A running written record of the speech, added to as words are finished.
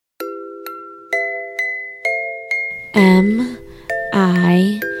MILF.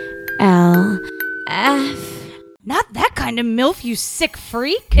 Not that kind of MILF, you sick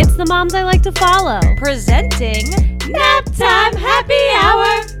freak. It's the moms I like to follow. Presenting Nap Time Happy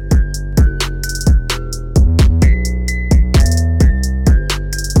Hour.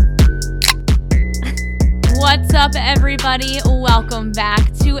 What's up, everybody? Welcome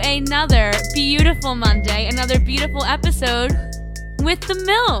back to another beautiful Monday, another beautiful episode with the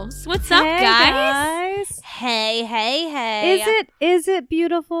MILFs. What's up, guys? Hey. Is it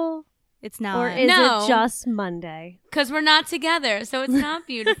beautiful? It's not. Or is No. it just Monday? Because we're not together, so it's not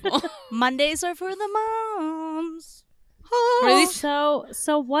beautiful. Mondays are for the moms. Really?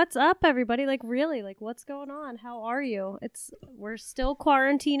 So what's up, everybody? Like, really? Like, what's going on? How are you? We're still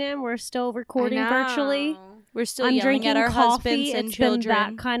quarantining. We're still recording I know. virtually. We're still I'm yelling drinking at our coffee. husbands and It's been children.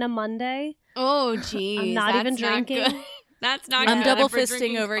 that kind of Monday. Oh, geez. I'm not even drinking. good. That's not I'm good. double For fisting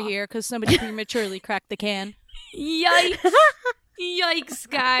drinking over coffee. here because somebody prematurely cracked the can. Yikes. Yikes,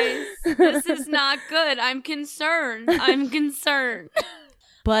 guys. This is not good. I'm concerned.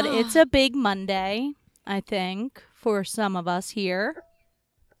 But it's a big Monday, I think, for some of us here.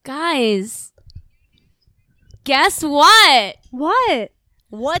 Guys, guess what? What?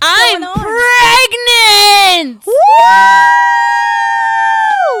 What's I'm going on? pregnant!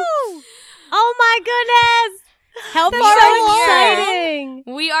 Oh my goodness! How That's far so along? exciting,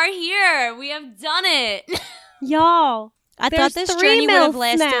 We are here. We have done it. y'all. I There's thought this 3 journey would have MILFs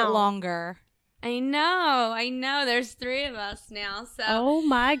lasted now. longer. I know. There's 3 of us now. So, Oh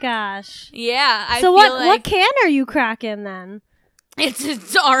my gosh. yeah. I So feel what like can are you cracking then?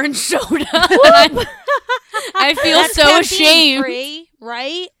 it's orange soda. I feel That's so caffeine ashamed. free,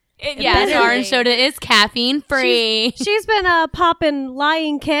 right? Yes, better orange be. soda is caffeine free. She's been popping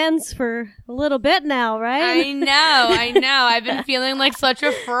lying cans for a little bit now, right? I know. I've been feeling like such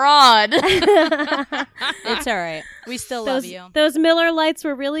a fraud. It's all right. We still love you. Those Miller Lights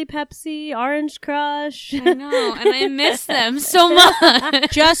were really Pepsi, Orange Crush. I know, and I miss them so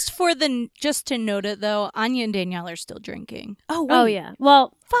much. Just to note it though, Anya and Danielle are still drinking. Oh wait. Oh yeah.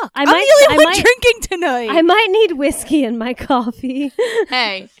 Well, Fuck. I I'm might- the only I one might- drinking tonight. I might need whiskey in my coffee.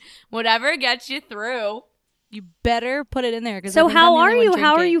 Hey, whatever gets you through. You better put it in there. So how are you?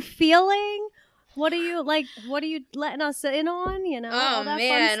 How are you feeling? What are you like? What are you letting us in on? You know, all Oh that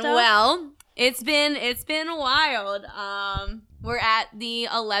man, fun stuff? well, it's been wild. We're at the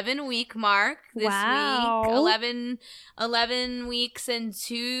 11-week mark this Wow. week. 11 weeks and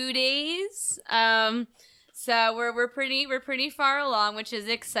 2 days. So we're pretty far along, which is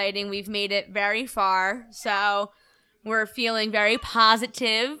exciting. We've made it very far. So we're feeling very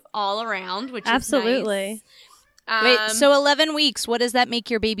positive all around, which Absolutely. is nice. Wait, so 11 weeks. What does that make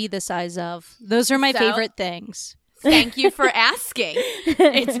your baby the size of? Those are my So- favorite things. Thank you for asking.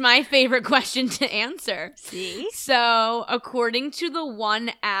 It's my favorite question to answer. See? So, according to the One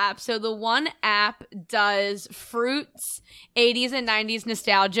app, the One app does fruits, 80s and 90s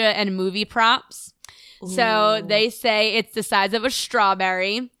nostalgia, and movie props. So, Ooh. they say it's the size of a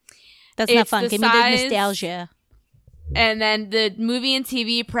strawberry. That's not It's fun. the Give me size- the nostalgia. And then the movie and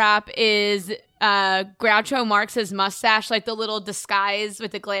TV prop is Groucho Marx's mustache, like the little disguise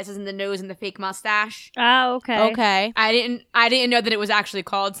with the glasses and the nose and the fake mustache. Oh, okay. Okay. I didn't know that it was actually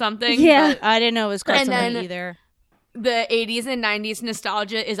called something. Yeah. but I didn't know it was called And something then- either. the 80s and 90s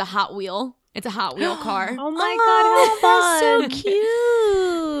nostalgia is a Hot Wheel. It's a Hot Wheel car. Oh my god, how fun! That's so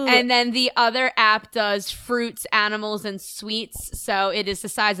cute. And then the other app does fruits, animals, and sweets. So it is the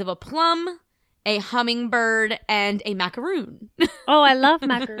size of a plum, a hummingbird, and a macaroon. Oh, I love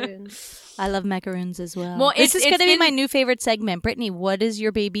macaroons. I love macaroons as well. Well, this is it's going to be been- my new favorite segment. Brittany, what is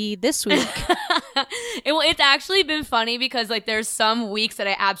your baby this week? It's actually been funny because like there's some weeks that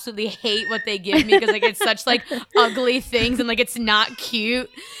I absolutely hate what they give me because like it's such like ugly things and like it's not cute.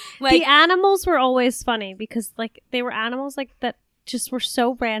 Like The animals were always funny because like they were animals like that just were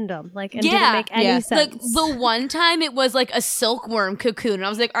so random, like and Yeah. didn't make any Yeah. sense. Like the one time it was like a silkworm cocoon. And I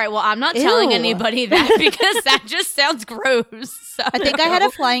was like, all right, well, I'm not telling Ew. anybody that because that just sounds gross. So, I think I had a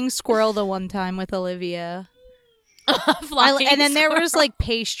flying squirrel the one time with Olivia. And then there was like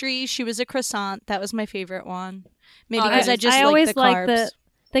pastry. She was a croissant. That was my favorite one. Maybe Oh, because I just I like always the like carbs.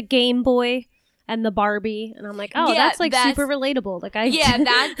 the Game Boy and the Barbie, and I'm like, oh, Yeah, that's like that's- super relatable. Like I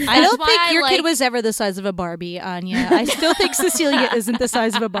that's I don't why think your like, kid was ever the size of a Barbie, Anya. I still think Cecilia isn't the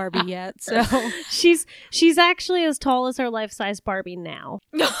size of a Barbie yet. So she's actually as tall as her life size Barbie now,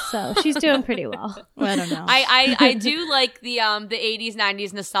 so she's doing pretty well. I don't know. I do like the 80s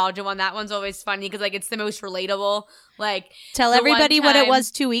 90s nostalgia one. That one's always funny because like it's the most relatable. Like Tell the everybody one what it time- was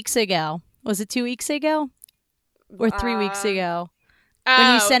 2 weeks ago. Was it 2 weeks ago? Or 3 weeks ago?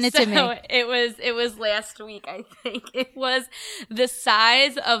 when you sent it to me. It was last week, I think. It was the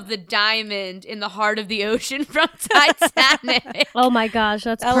size of the diamond in the heart of the ocean from Titanic. Oh my gosh,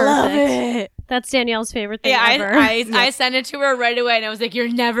 that's perfect. I love it. That's Danielle's favorite thing ever. I sent it to her right away, and I was like, "You're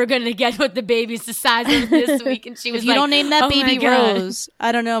never gonna get what the baby's the size of this week." And she was if you like, don't name that "Oh baby my God." Rose,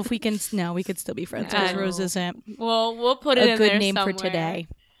 I don't know if we can. No, we could still be friends because Rose isn't. Well, we'll put it a in good there name somewhere. for today.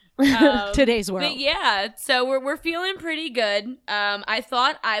 Today's world. But yeah, so we're feeling pretty good. I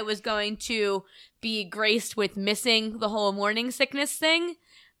thought I was going to be graced with missing the whole morning sickness thing.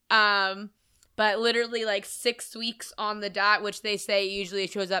 But literally like 6 weeks on the dot, which they say usually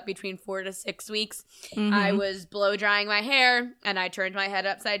shows up between 4 to 6 weeks. Mm-hmm. I was blow drying my hair, and I turned my head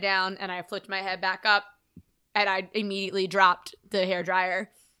upside down, and I flipped my head back up, and I immediately dropped the hairdryer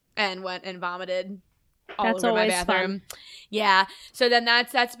and went and vomited all over my bathroom. Fun. Yeah. So then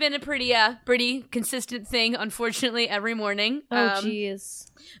that's been a pretty consistent thing, unfortunately, every morning. Oh,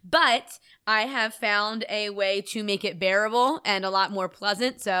 jeez. But I have found a way to make it bearable and a lot more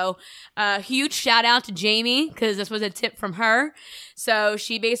pleasant. So huge shout out to Jamie, because this was a tip from her. So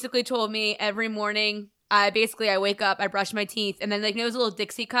she basically told me every morning, I wake up, I brush my teeth, and then like those little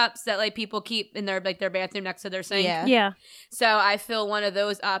Dixie cups that like people keep in their bathroom next to their sink. Yeah. So I fill one of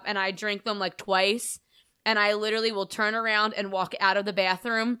those up and I drink them like twice. And I literally will turn around and walk out of the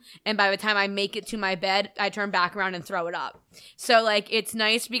bathroom. And by the time I make it to my bed, I turn back around and throw it up. So, like, it's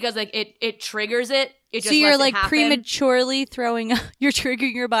nice because, like, it triggers it. It just so you're, lets like, it happen. prematurely throwing up. You're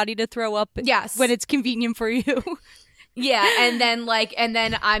triggering your body to throw up yes. when it's convenient for you. Yeah, and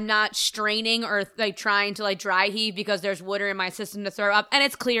then I'm not straining or, like, trying to, like, dry heave because there's water in my system to throw up. And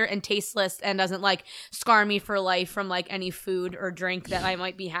it's clear and tasteless and doesn't, like, scar me for life from, like, any food or drink that I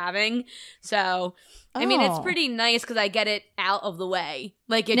might be having. So, I mean, it's pretty nice because I get it out of the way.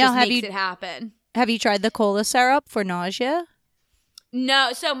 Like, it just makes it happen. Have you tried the cola syrup for nausea?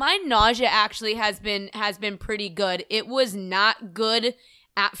 No, so my nausea actually has been pretty good. It was not good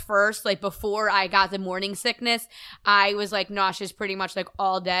at first, like before I got the morning sickness. I was like nauseous pretty much like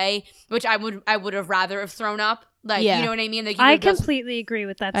all day, which I would have rather have thrown up. Like, you know what I mean? Like, I completely agree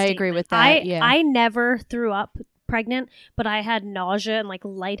with that statement. I agree with that. I never threw up pregnant, but I had nausea and like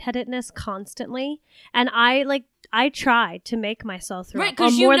lightheadedness constantly, and I tried to make myself throw up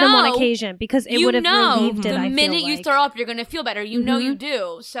on more than one occasion because it would have relieved it. The minute you throw up, you're going to feel better. You know you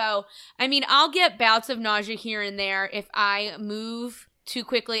do. So, I mean, I'll get bouts of nausea here and there if I move too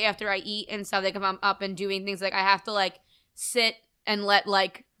quickly after I eat and stuff. Like if I'm up and doing things, like I have to like sit and let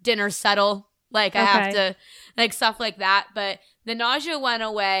like dinner settle. Like I have to like stuff like that. But the nausea went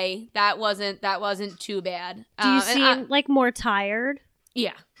away. That wasn't too bad. Do you seem like more tired?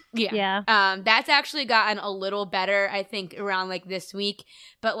 Yeah. That's actually gotten a little better, I think, around like this week.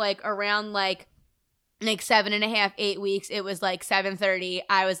 But like around like 7.5, 8 weeks, it was like 7:30.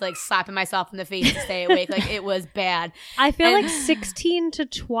 I was like slapping myself in the face to stay awake. Like it was bad. I feel like 16 to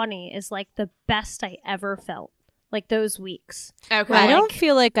 20 is like the best I ever felt. Like those weeks. Okay. I don't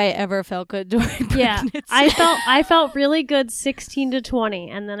feel like I ever felt good during pregnancy. Yeah, I felt really good 16 to 20,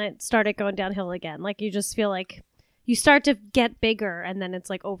 and then it started going downhill again. Like you just feel like you start to get bigger, and then it's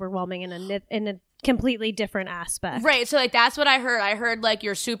like overwhelming in a completely different aspect. Right. So like that's what I heard. I heard like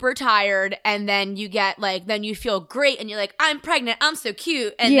you're super tired, and then you get like then you feel great, and you're like, I'm pregnant, I'm so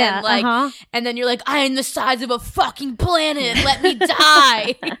cute, and then like and then you're like, I am the size of a fucking planet. Let me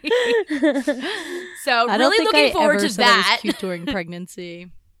die. So I really looking forward to that. I was cute during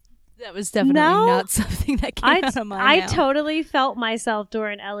pregnancy. That was definitely not something that came out of my mouth. I totally felt myself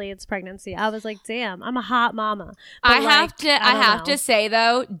during Elliot's pregnancy. I was like, damn, I'm a hot mama. But I have to say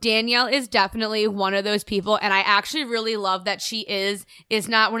though, Danielle is definitely one of those people, and I actually really love that she is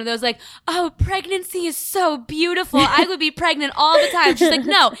not one of those like, oh, pregnancy is so beautiful, I would be pregnant all the time. She's like,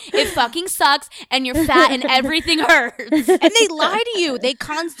 no, it fucking sucks, and you're fat and everything hurts. And they lie to you. They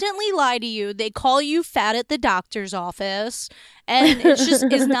constantly lie to you. They call you fat at the doctor's office. And it just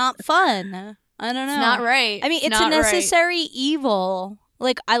is not fun. I don't know. It's not right. I mean, it's a necessary evil.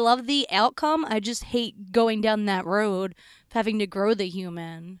 Like, I love the outcome. I just hate going down that road of having to grow the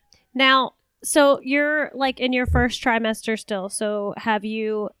human. Now, so you're like in your first trimester still. So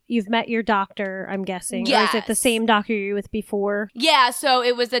you've met your doctor, I'm guessing. Yes. Or is it the same doctor you were with before? Yeah, so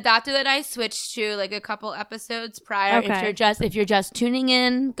it was the doctor that I switched to like a couple episodes prior. Okay. If you're just tuning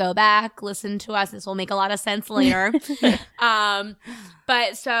in, go back, listen to us. This will make a lot of sense later.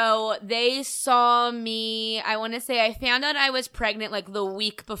 But so they saw me, I want to say I found out I was pregnant like the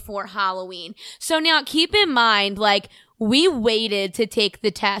week before Halloween. So now keep in mind, like, we waited to take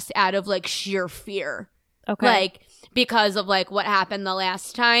the test out of like sheer fear. Okay. Like, because of like what happened the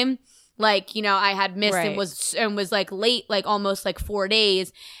last time. Like, you know, I had missed Right. and was like late, like almost like 4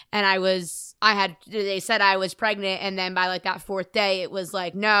 days. And they said I was pregnant. And then by like that 4th day, it was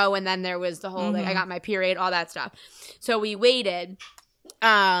like, no. And then there was the whole, like, I got my period, all that stuff. So we waited.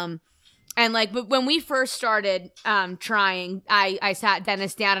 And like, but when we first started trying, I sat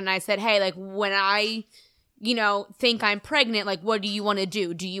Dennis down and I said, hey, like when I, you know, think I'm pregnant, like, what do you want to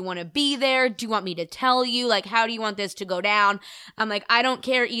do? Do you want to be there? Do you want me to tell you? Like, how do you want this to go down? I'm like, I don't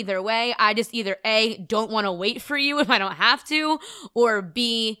care either way. I just either A, don't want to wait for you if I don't have to, or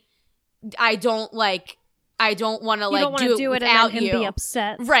B, I don't want to like do it without and then him you. be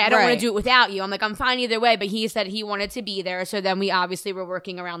upset. Right. I don't want to do it without you. I'm like, I'm fine either way. But he said he wanted to be there. So then we obviously were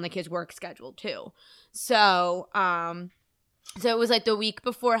working around like his work schedule too. So, so it was like the week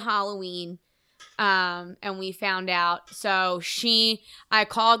before Halloween. And we found out. So I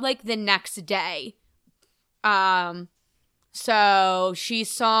called like the next day. So she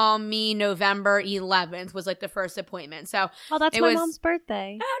saw me November 11th was like the first appointment. So that's my mom's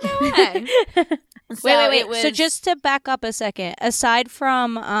birthday. Oh, no way. So wait. So just to back up a second, aside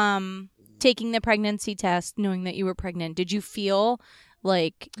from taking the pregnancy test, knowing that you were pregnant, did you feel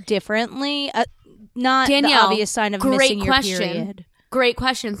like differently? Not Danielle, the obvious sign of missing your period. Great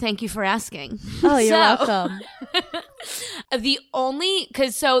question. Thank you for asking. Oh, you're welcome.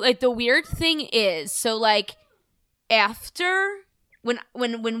 The weird thing is, so like after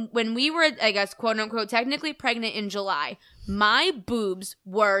when we were, I guess, quote unquote, technically pregnant in July, my boobs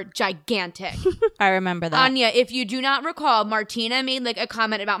were gigantic. I remember that. Anya, if you do not recall, Martina made like a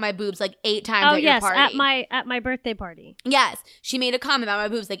comment about my boobs like 8 times at your party. at my birthday party. Yes, she made a comment about my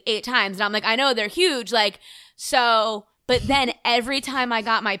boobs like 8 times, and I'm like, I know they're huge, like so. But then every time I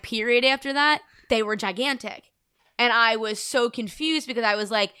got my period after that, they were gigantic. And I was so confused because I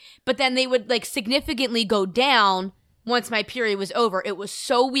was like, but then they would like significantly go down once my period was over. It was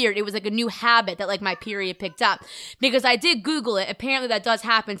so weird. It was like a new habit that like my period picked up. Because I did Google it. Apparently that does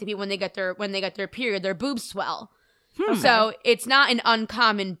happen to people when they get their period, their boobs swell. So it's not an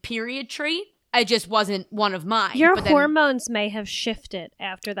uncommon period trait. I just wasn't one of mine. Your hormones may have shifted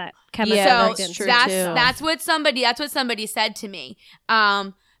after that chemical pregnancy. That's what somebody said to me.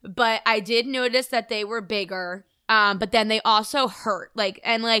 But I did notice that they were bigger. But then they also hurt.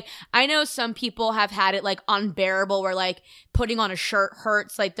 I know some people have had it like unbearable where like putting on a shirt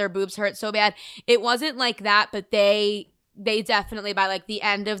hurts, like their boobs hurt so bad. It wasn't like that, but they definitely, by like the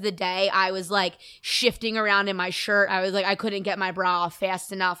end of the day, I was like shifting around in my shirt. I was like, I couldn't get my bra off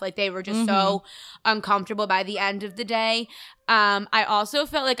fast enough. Like they were just so uncomfortable by the end of the day. I also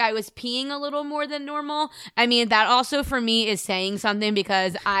felt like I was peeing a little more than normal. I mean, that also for me is saying something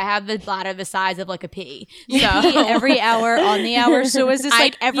because I have the bladder the size of like a pea. So every hour on the hour. So is this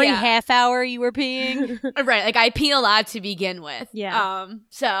like every half hour you were peeing? Right. Like I pee a lot to begin with. Yeah.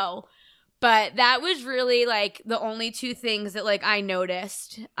 But that was really like the only 2 things that like I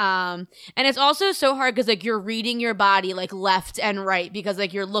noticed. And it's also so hard because like you're reading your body like left and right because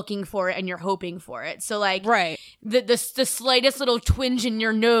like you're looking for it and you're hoping for it. So like the slightest little twinge in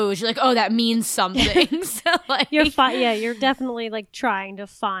your nose, you're like, oh, that means something. So like you're definitely like trying to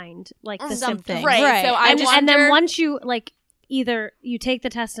find like the symptom. Right. So and then once you like either you take the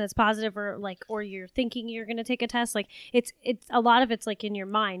test and it's positive or you're thinking you're going to take a test, like it's a lot of it's like in your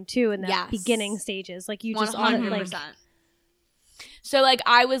mind too in the beginning stages, like you just 100%. So like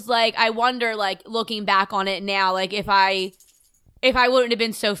I was like, I wonder like looking back on it now, like if I wouldn't have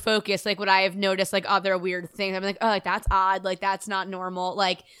been so focused, like would I have noticed like other weird things? I'm like, oh, like that's odd, like that's not normal,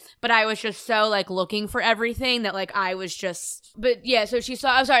 like. But I was just so like looking for everything that like I was just. But yeah, so she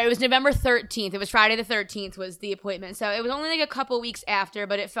saw. I'm sorry, it was November 13th. It was Friday the 13th was the appointment. So it was only like a couple weeks after,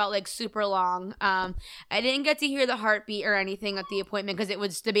 but it felt like super long. I didn't get to hear the heartbeat or anything at the appointment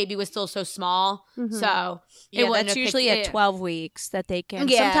because the baby was still so small. So that's usually at 12 weeks that they can.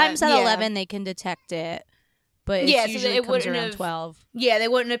 Sometimes at 11 they can detect it. But it usually comes around 12. Yeah, they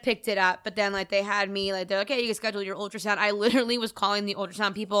wouldn't have picked it up. But then, like, they had me, like, they're like, okay, you can schedule your ultrasound. I literally was calling the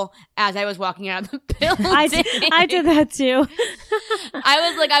ultrasound people as I was walking out of the building. I did that, too. I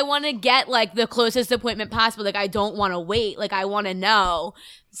was like, I want to get, like, the closest appointment possible. Like, I don't want to wait. Like, I want to know.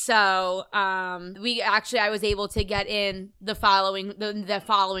 So, I was able to get in the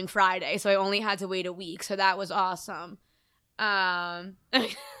following Friday. So I only had to wait a week. So that was awesome.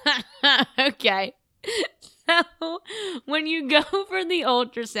 Okay. So when you go for the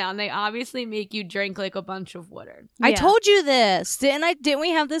ultrasound, they obviously make you drink like a bunch of water. Yeah. I told you this. Didn't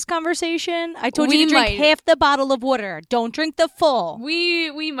we have this conversation? I told you to drink half the bottle of water. Don't drink the full.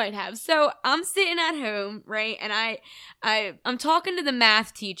 We might have. So I'm sitting at home, right? And I'm talking to the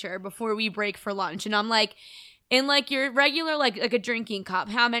math teacher before we break for lunch. And I'm like, in like your regular like a drinking cup,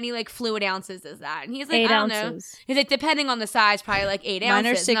 how many like fluid ounces is that? And he's like, 8 I don't ounces. know. He's like, depending on the size, probably like 8 Mine are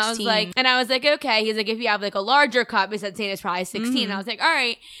ounces. 16. And I was like, okay. He's like, if you have like a larger cup, he said saying it's probably 16. And I was like, all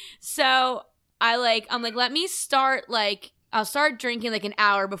right. So I'm like, let me start like, I'll start drinking like an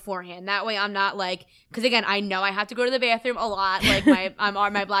hour beforehand. That way I'm not like, because again, I know I have to go to the bathroom a lot. Like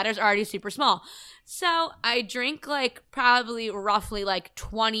my bladder's already super small. So I drink like probably roughly like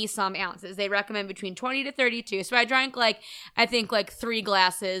 20 some ounces. They recommend between 20 to 32. So I drank like, I think like 3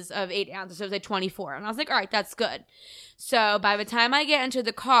 glasses of 8 ounces. So it was like 24. And I was like, all right, that's good. So by the time I get into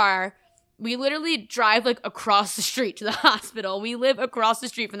the car, we literally drive like across the street to the hospital. We live across the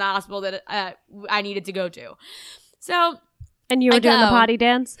street from the hospital that I needed to go to. So And you were doing the potty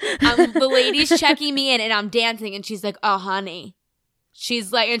dance? the lady's checking me in and I'm dancing and she's like, oh, honey.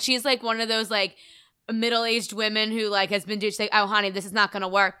 She's like one of those like middle-aged women who like has been doing, she's like, oh, honey, this is not going to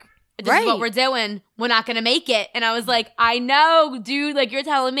work. This is what we're doing. We're not going to make it. And I was like, I know, dude, like you're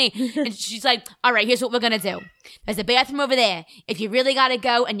telling me. And she's like, all right, here's what we're going to do. There's a bathroom over there. If you really got to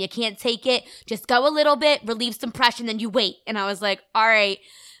go and you can't take it, just go a little bit, relieve some pressure, and then you wait. And I was like, all right.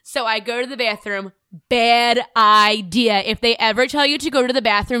 So I go to the bathroom. Bad idea. If they ever tell you to go to the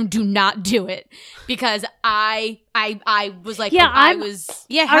bathroom, do not do it. Because I was like, how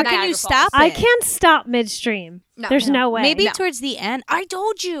can you stop it? I can't stop midstream. There's no way. Maybe towards the end. I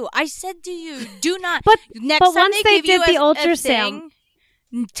told you. I said to you, do not. But next time once they give you did the a ultrasound. thing,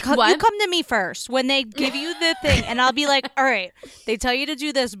 you come to me first when they give you the thing, and I'll be like, all right, they tell you to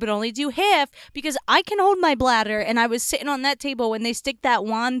do this, but only do half, because I can hold my bladder, and I was sitting on that table when they stick that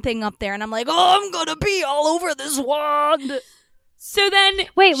wand thing up there, and I'm like, oh, I'm gonna pee all over this wand. So then...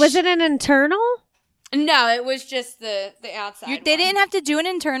 Wait, was it an internal? No, it was just the outside They didn't have to do an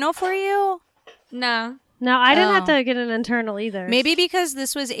internal for you? No. No, I didn't have to get an internal either. Maybe because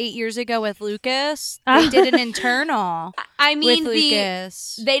this was 8 years ago with Lucas, they did an internal. I mean, with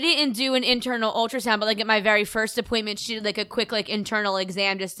Lucas. They didn't do an internal ultrasound, but like at my very first appointment, she did like a quick like internal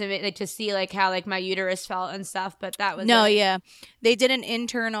exam just to see like how like my uterus felt and stuff. But that was they did an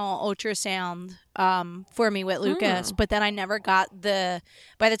internal ultrasound for me with Lucas, but then I never got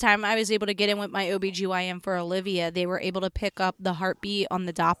by the time I was able to get in with my OBGYN for Olivia, they were able to pick up the heartbeat on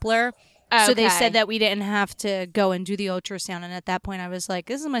the Doppler. Okay. So they said that we didn't have to go and do the ultrasound. And at that point, I was like,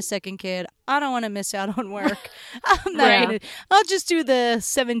 this is my second kid. I don't want to miss out on work. I'm not going to. I'll just do the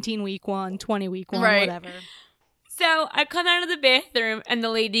 17-week one, 20-week one, whatever. So I come out of the bathroom and the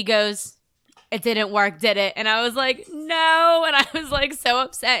lady goes, it didn't work, did it? And I was like, no. And I was like so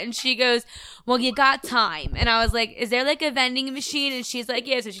upset. And she goes, well, you got time. And I was like, is there like a vending machine? And she's like,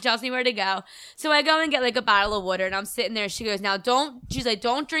 yeah. So she tells me where to go. So I go and get like a bottle of water and I'm sitting there. She goes, she's like,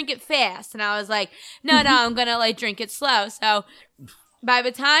 don't drink it fast. And I was like, no, I'm going to like drink it slow. So by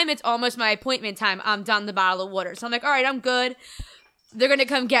the time it's almost my appointment time, I'm done the bottle of water. So I'm like, all right, I'm good. They're going to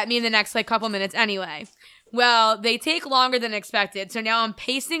come get me in the next like couple minutes anyway. Well, they take longer than expected. So now I'm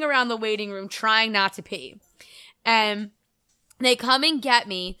pacing around the waiting room trying not to pee. And they come and get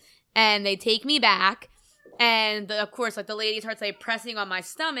me and they take me back. And of course, like the lady starts like pressing on my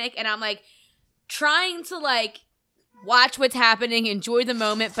stomach and I'm like trying to like watch what's happening, enjoy the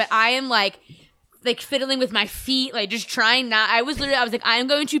moment. But I am like fiddling with my feet, like just trying not. I was like, I am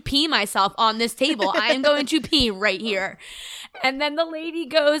going to pee myself on this table. I am going to pee right here. And then the lady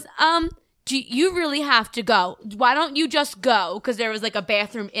goes, you really have to go. Why don't you just go? Because there was like a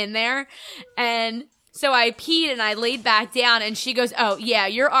bathroom in there. And so I peed and I laid back down and she goes, oh yeah,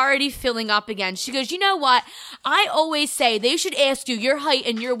 you're already filling up again. She goes, you know what? I always say they should ask you your height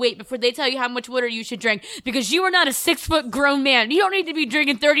and your weight before they tell you how much water you should drink because you are not a 6-foot grown man. You don't need to be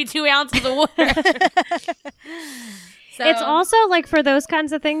drinking 32 ounces of water. So, it's also like for those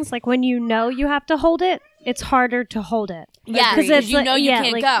kinds of things, like when you have to hold it, it's harder to hold it. Yeah, because you know you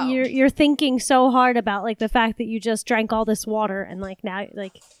can't go. You're thinking so hard about like the fact that you just drank all this water and like now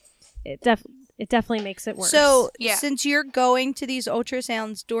like it definitely makes it worse. So since you're going to these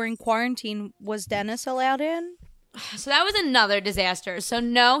ultrasounds during quarantine, was Dennis allowed in? So that was another disaster. So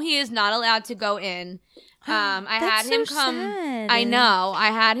no, he is not allowed to go in. I had him come. Sad. I know. I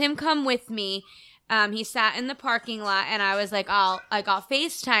had him come with me. He sat in the parking lot and I was like, I'll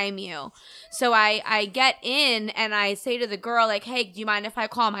FaceTime you. So I get in and I say to the girl, like, hey, do you mind if I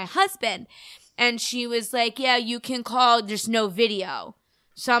call my husband? And she was like, yeah, you can call. There's no video.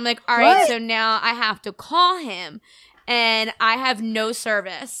 So I'm like, all right, so now I have to call him and I have no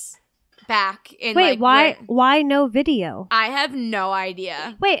service back in. Wait, why no video? I have no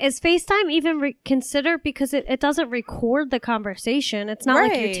idea. Wait, is FaceTime even considered because it doesn't record the conversation? It's not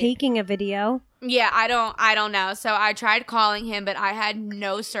like you're taking a video. Yeah, I don't know. So I tried calling him, but I had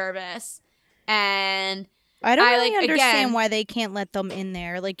no service. And I don't really like, understand again, why they can't let them in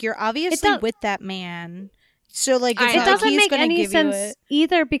there. Like, you're obviously with that man. So, like, I it's know. not It like doesn't he's make gonna any give sense you it.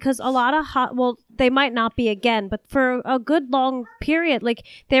 either, because a lot of well, they might not be again, but for a good long period, like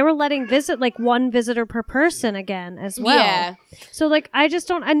they were letting like one visitor per person again as well. Yeah. So like I just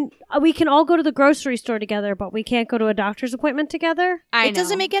don't, and we can all go to the grocery store together, but we can't go to a doctor's appointment together. It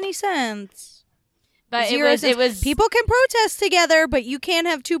doesn't make any sense. But Zero it sense. was People can protest together, but you can't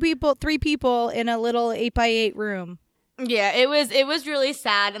have 3 people in a little 8x8 room. Yeah, it was really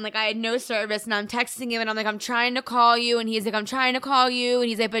sad, and like I had no service, and I'm texting him, and I'm like, I'm trying to call you, and he's like, I'm trying to call you, and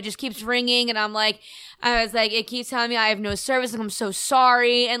he's like, but it just keeps ringing, and I was like, it keeps telling me I have no service, and I'm so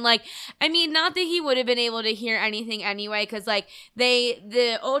sorry, and like, I mean, not that he would have been able to hear anything anyway, because like the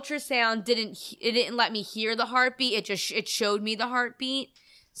ultrasound didn't let me hear the heartbeat, it showed me the heartbeat.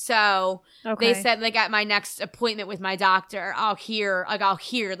 So they said like at my next appointment with my doctor, I'll hear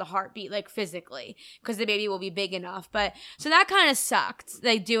the heartbeat like physically because the baby will be big enough. But so that kind of sucked,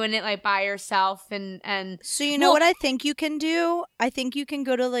 like doing it like by yourself and. So you know what I think you can do? I think you can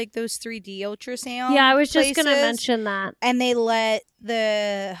go to like those 3D ultrasound. Yeah, I was just places, gonna mention that. And they let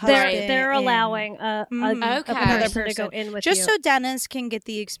the husband They're in. allowing a Okay. person to go in with just you. so Dennis can get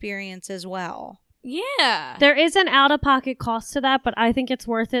the experience as well. Yeah. There is an out-of-pocket cost to that, but I think it's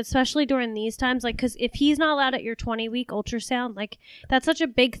worth it, especially during these times. Like, because if he's not allowed at your 20-week ultrasound, like, that's such a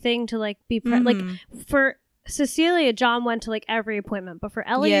big thing to, like, be... Like, for Cecilia, John went to, like, every appointment, but for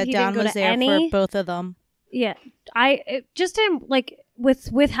Elliot, he Don didn't go was to there any. for both of them. Yeah. Just him, like,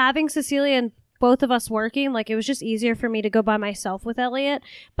 with having Cecilia and both of us working, like, it was just easier for me to go by myself with Elliot,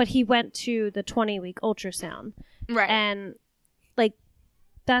 but he went to the 20-week ultrasound. Right. And, like,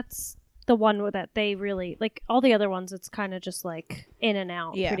 that's... the one that they really like. All the other ones, it's kind of just like in and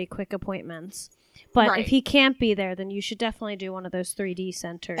out, pretty quick appointments. But if he can't be there, then you should definitely do one of those 3D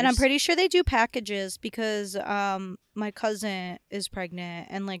centers. And I'm pretty sure they do packages because my cousin is pregnant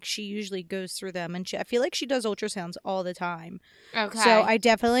and like she usually goes through them, and I feel like she does ultrasounds all the time. Okay. So I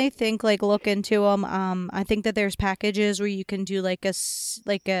definitely think like look into them. I think that there's packages where you can do like a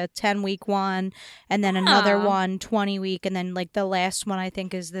 10-week one, and then another one 20-week, and then like the last one I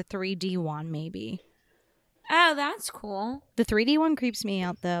think is the 3D one maybe. Oh, that's cool. The 3D one creeps me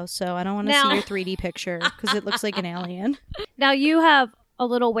out though, so I don't want to see your 3D picture because it looks like an alien. Now you have a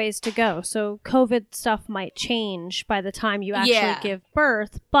little ways to go, so COVID stuff might change by the time you actually give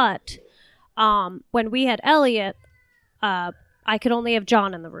birth. But when we had Elliot, I could only have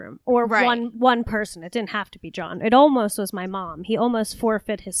John in the room or one person. It didn't have to be John. It almost was my mom. He almost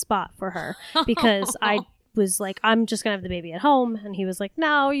forfeit his spot for her because I was like, I'm just gonna have the baby at home, and he was like,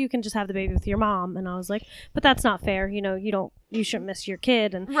 no, you can just have the baby with your mom. And I was like, but that's not fair, you know, you shouldn't miss your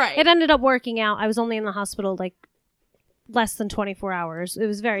kid. And it ended up working out. I was only in the hospital like less than 24 hours. It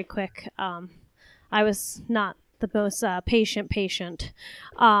was very quick. I was not the most patient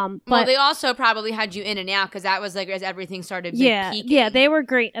but well, they also probably had you in and out because that was like as everything started peaking. Yeah, they were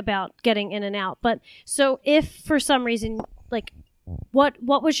great about getting in and out. But so if for some reason, like, what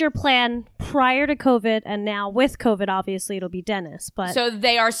was your plan prior to COVID, and now with COVID, obviously it'll be Dennis. But so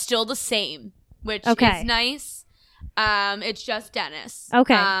they are still the same, which is nice. It's just Dennis.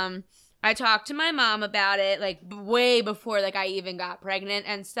 Okay. I talked to my mom about it like way before like I even got pregnant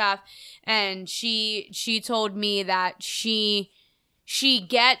and stuff, and she told me that she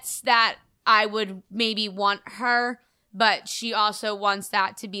gets that I would maybe want her, but she also wants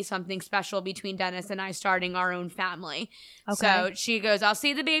that to be something special between Dennis and I starting our own family. Okay. So she goes, I'll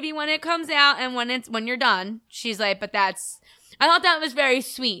see the baby when it comes out and when you're done. She's like, but I thought that was very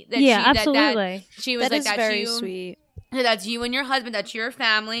sweet. Absolutely. She was that like, is that's very you. sweet. That's you and your husband. That's your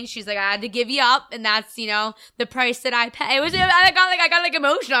family. She's like, I had to give you up, and that's the price that I pay. I got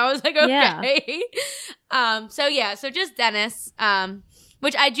emotional. I was like, okay. Yeah. So just Dennis.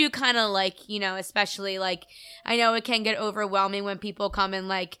 Which I do kind of like, especially like, I know it can get overwhelming when people come and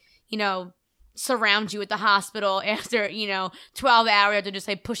like, surround you at the hospital after, 12 hours. They're just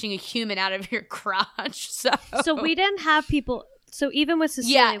like pushing a human out of your crotch. So we didn't have people. So even with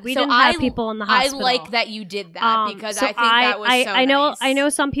Cecilia, we didn't have people in the hospital. I like that you did that because I think that was so nice. I know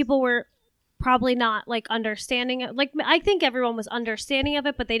some people were probably not like understanding it. Like I think everyone was understanding of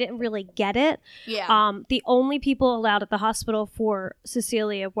it, but they didn't really get it. Yeah. The only people allowed at the hospital for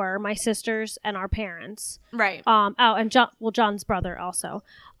Cecilia were my sisters and our parents. Right. And John's brother also.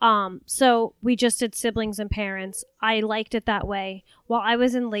 So we just did siblings and parents. I liked it that way. While I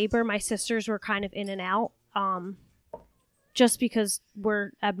was in labor, my sisters were kind of in and out. Just because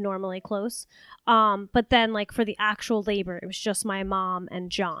we're abnormally close. But then like for the actual labor, it was just my mom and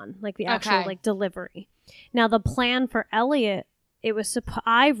John, like the actual like delivery. Now the plan for Elliot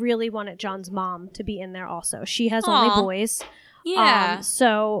I really wanted John's mom to be in there also. She has Aw. only boys. Yeah.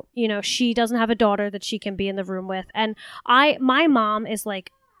 So, you know, she doesn't have a daughter that she can be in the room with. And my mom is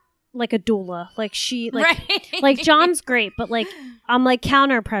like a doula. Like she like right. like John's great, but like I'm like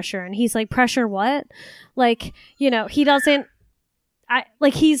counter pressure and he's like, pressure what? Like, you know, he doesn't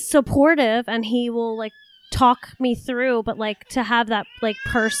he's supportive and he will like talk me through, but like to have that like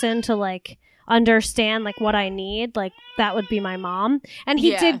person to like understand like what I need, like that would be my mom. And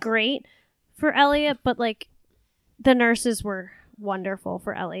he did great for Elliot, but like the nurses were wonderful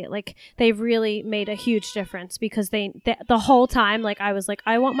for Elliot. Like they really made a huge difference because they the whole time like I was like,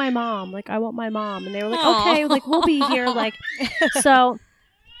 I want my mom, like I want my mom, and they were like, okay, like we'll be here, like so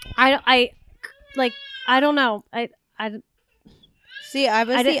I don't know. I See, I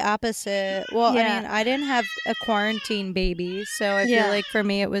was the opposite. Well, Yeah. I mean, I didn't have a quarantine baby, so I feel like for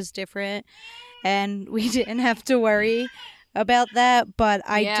me it was different, and we didn't have to worry about that. But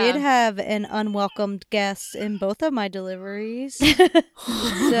I did have an unwelcomed guest in both of my deliveries.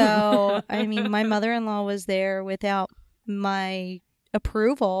 So, I mean, my mother-in-law was there without my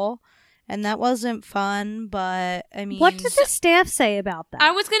approval, and that wasn't fun. But I mean, what did the staff say about that?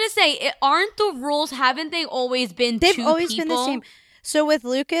 I was gonna say, aren't the rules? Haven't they always been? They've two always people? been the same. So with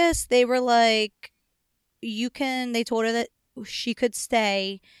Lucas, they were like, they told her that she could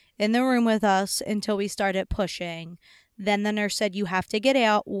stay in the room with us until we started pushing. Then the nurse said, you have to get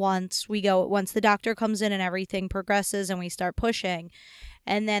out once the doctor comes in and everything progresses and we start pushing.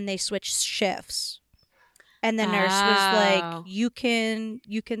 And then they switched shifts. And the nurse was like, you can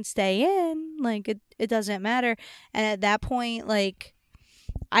stay in. Like, it doesn't matter. And at that point, like,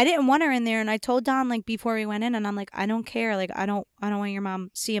 I didn't want her in there, and I told Don like before we went in, and I'm like, I don't care, like I don't want your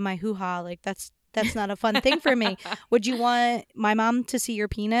mom seeing my hoo-ha, like that's not a fun thing for me. Would you want my mom to see your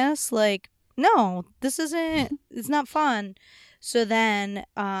penis? Like, no, it's not fun. So then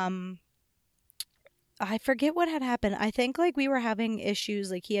I forget what had happened. I think like we were having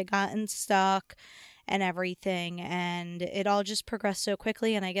issues, like he had gotten stuck and everything, and it all just progressed so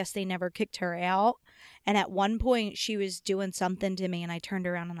quickly, and I guess they never kicked her out. And at one point she was doing something to me and I turned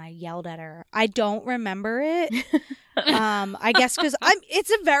around and I yelled at her. I don't remember it. I guess because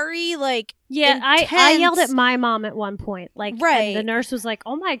it's a very like I yelled at my mom at one point, like, right. And the nurse was like,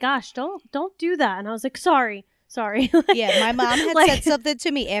 oh my gosh, don't do that. And I was like, sorry. Yeah, my mom had said something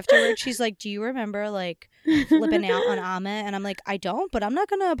to me afterwards. She's like, do you remember like flipping out on Amit? And I'm like, I don't, but I'm not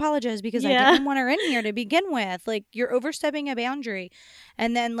going to apologize because I didn't want her in here to begin with. Like, you're overstepping a boundary.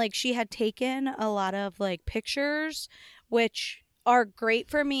 And then like she had taken a lot of like pictures, which are great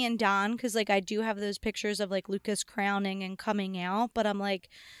for me and Don because like I do have those pictures of like Lucas crowning and coming out, but I'm like,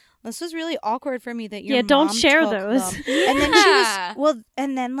 this was really awkward for me that your mom don't share took those. them. And then she was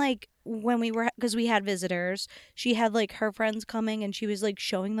and then like when because we had visitors, she had like her friends coming and she was like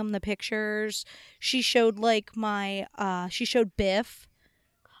showing them the pictures. She showed like she showed Biff.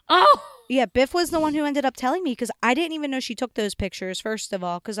 Oh yeah, Biff was the one who ended up telling me because I didn't even know she took those pictures, first of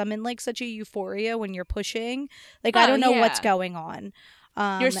all, because I'm in like such a euphoria when you're pushing, like I don't know what's going on.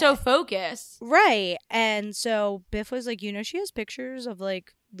 You're so focused, right? And so Biff was like, she has pictures of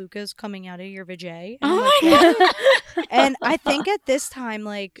like Lucas coming out of your vajay. And oh my god! And I think at this time,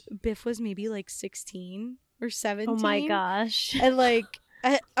 like Biff was maybe like 16 or 17. Oh my gosh! And like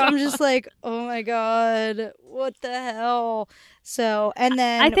I'm just like, oh my god, what the hell? So and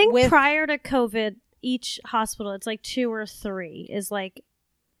then I think prior to COVID, each hospital, it's like 2 or 3 is like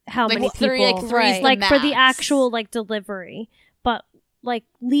how like many three, people, like three's like the for the max. actual like delivery, but like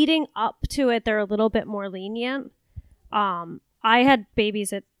leading up to it, they're a little bit more lenient. I had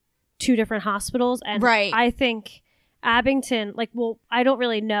babies at 2 different hospitals, and I think Abington, I don't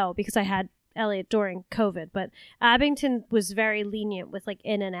really know because I had Elliot during COVID, but Abington was very lenient with like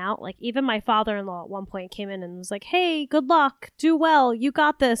in and out. Like even my father-in-law at one point came in and was like, hey, good luck, do well, you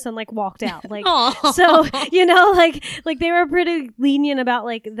got this, and like walked out. Like so like they were pretty lenient about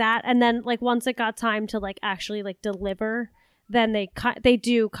like that. And then like once it got time to like actually like deliver, then they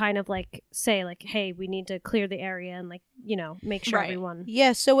do kind of like say like, hey, we need to clear the area and like, make sure everyone.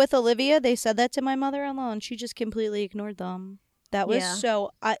 Yeah, so with Olivia, they said that to my mother-in-law and she just completely ignored them. That was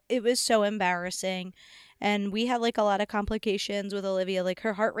it was so embarrassing. And we had like a lot of complications with Olivia. Like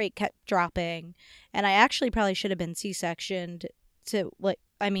her heart rate kept dropping. And I actually probably should have been C-sectioned to like,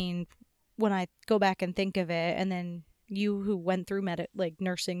 I mean, when I go back and think of it. And then you who went through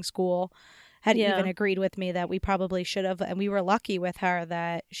nursing school, had Yeah. even agreed with me that we probably should have, and we were lucky with her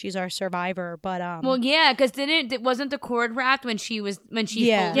that she's our survivor. But Well, yeah, because wasn't the cord wrapped when she Yeah. was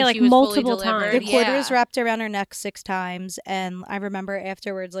Yeah, like fully multiple delivered? times. the cord Yeah. was wrapped around her neck 6 times, and I remember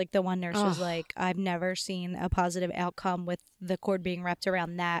afterwards, like, the one nurse was Ugh. like, I've never seen a positive outcome with the cord being wrapped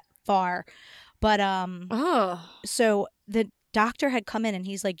around that far. But Oh, so the doctor had come in and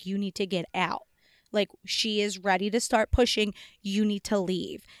he's like, you need to get out. Like, she is ready to start pushing. You need to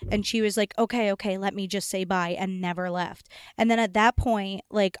leave. And she was like, okay, let me just say bye, and never left. And then at that point,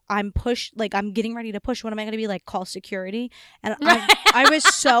 like, I'm getting ready to push. What am I going to be like, call security? And I was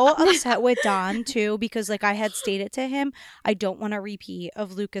so upset with Don too, because like I had stated to him, I don't want a repeat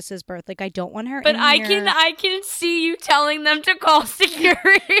of Lucas's birth. Like, I don't want her but in I here. can see you telling them to call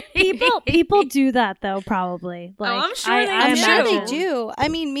security. People do that though, probably. Like, I'm sure they I'm do. sure they imagine. do. I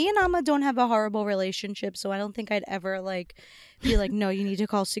mean, me and Amma don't have a horrible relationship, so I don't think I'd ever like be like, no, you need to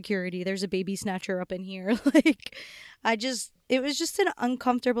call security. There's a baby snatcher up in here. Like, it was just an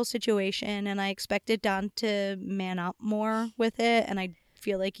uncomfortable situation, and I expected Don to man up more with it, and I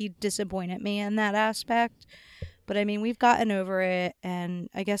feel like he disappointed me in that aspect. But I mean, we've gotten over it, and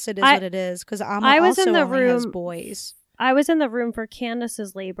I guess it is what it is, because Amma I was also in the only has room- boys. I was in the room for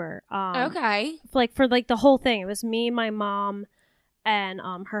Candace's labor. Okay. For the whole thing. It was me, my mom, and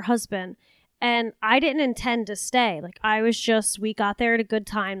her husband. And I didn't intend to stay. Like, we got there at a good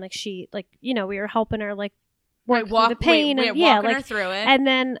time. Like, we were helping her like work through the pain and walking her through it. and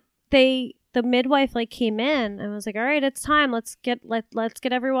then the midwife like came in and was like, all right, it's time. Let's get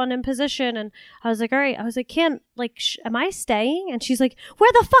everyone in position. And I was like, all right. I was like, Kim, like, am I staying? And she's like,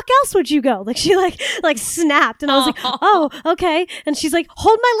 where the fuck else would you go? Like, she like snapped. And I was like, oh, okay. And she's like,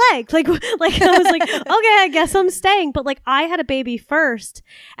 hold my leg. Like I was like, okay, I guess I'm staying. But like, I had a baby first,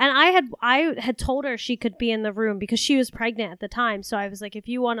 and I had told her she could be in the room because she was pregnant at the time. So I was like, if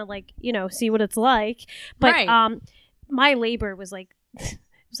you want to like, see what it's like. But Right. my labor was like,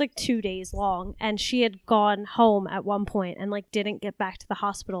 it was like 2 days long, and she had gone home at one point and like didn't get back to the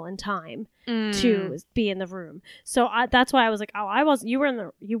hospital in time to be in the room. So that's why I was like, oh, you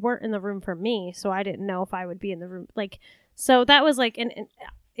weren't in the room for me, so I didn't know if I would be in the room. Like, so that was like,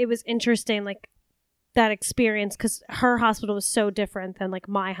 it was interesting, like that experience, because her hospital was so different than like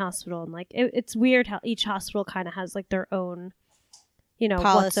my hospital, and like it's weird how each hospital kind of has like their own,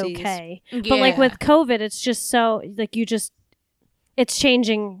 Policies. what's okay. Yeah. But like with COVID, it's just so like it's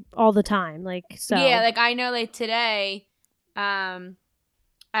changing all the time. Like, so Yeah, like I know, like today,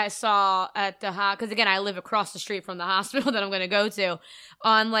 I saw at the because again, I live across the street from the hospital that I'm going to go to.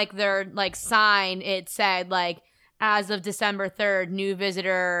 On like their like sign, it said like, as of December 3rd, new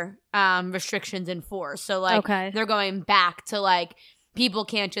visitor restrictions in force. So like, Okay. they're going back to like, people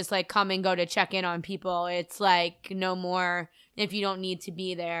can't just like come and go to check in on people. It's like no more, if you don't need to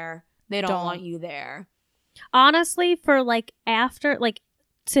be there, they don't want you there. honestly, for like after, like,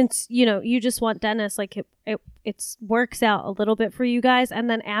 since you just want Dennis, like it works out a little bit for you guys, and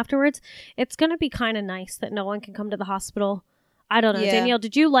then afterwards it's gonna be kind of nice that no one can come to the hospital. I don't know. Yeah. Danielle,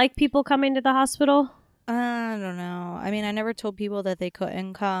 did you like people coming to the hospital? I don't know. I mean, I never told people that they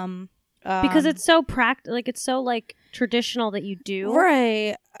couldn't come. Because it's so like it's so like traditional that you do,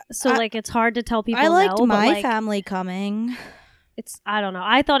 right. so I- like it's hard to tell people I liked no, my but like family coming. I don't know,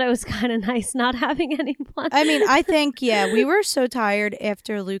 I thought it was kind of nice not having anyone. I mean, I think, yeah, we were so tired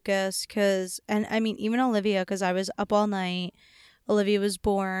after Lucas and I mean, even Olivia, because I was up all night. Olivia was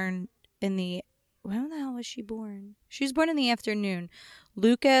born when the hell was she born? She was born in the afternoon.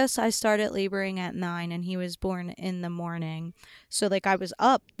 Lucas, I started laboring at 9, and he was born in the morning. So, like, I was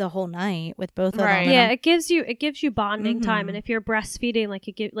up the whole night with both of Right. them. Yeah, it gives you bonding time, Mhm. and if you're breastfeeding, like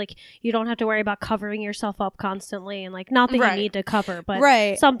you don't have to worry about covering yourself up constantly, and like not that Right. you need to cover, but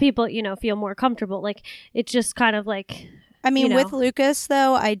Right. some people feel more comfortable. Like it's just kind of like I mean, you with know. Lucas,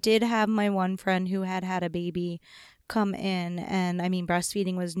 though, I did have my one friend who had a baby come in, and I mean,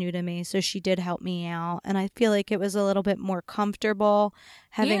 breastfeeding was new to me, so she did help me out, and I feel like it was a little bit more comfortable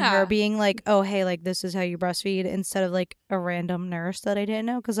having Yeah. her being like, oh, hey, like, this is how you breastfeed, instead of like a random nurse that I didn't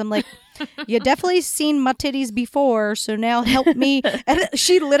know, because I'm like, you definitely seen my titties before, so now help me. And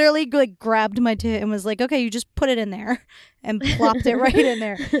she literally like grabbed my tit and was like, okay, you just put it in there, and plopped it right in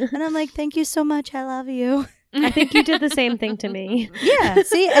there, and I'm like, thank you so much, I love you. I think you did the same thing to me. Yeah,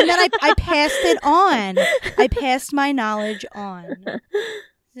 see, and then I passed it on. I passed my knowledge on.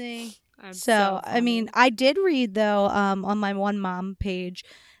 See, so I mean, I did read though, on my One Mom page,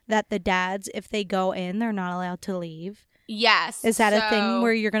 that the dads, if they go in, they're not allowed to leave. yes. Is that a So- thing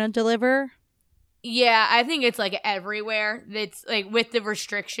where you're gonna deliver? Yeah, I think it's like everywhere. It's like with the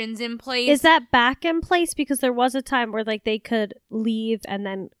restrictions in place. Is that back in place? Because there was a time where like they could leave and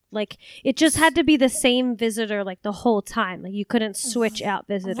then like it just had to be the same visitor like the whole time. Like you couldn't switch out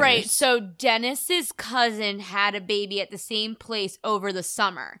visitors. Right. So Dennis's cousin had a baby at the same place over the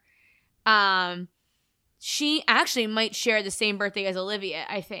summer. She actually might share the same birthday as Olivia,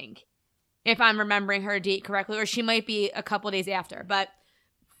 I think, if I'm remembering her date correctly, or she might be a couple days after. But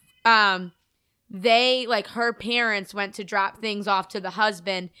they, like, her parents went to drop things off to the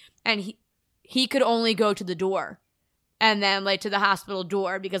husband, and he could only go to the door and then, like, to the hospital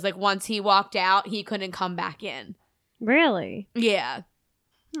door because, like, once he walked out, he couldn't come back in. Really? Yeah.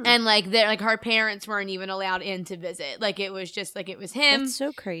 And, like, her parents weren't even allowed in to visit. Like, it was just, like, it was him. That's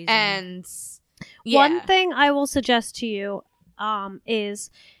so crazy. And, yeah. One thing I will suggest to you is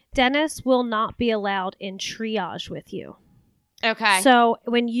Dennis will not be allowed in triage with you. Okay. So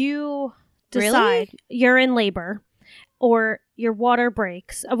when you decide you're in labor or your water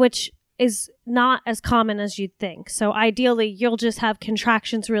breaks, which is not as common as you'd think. So ideally, you'll just have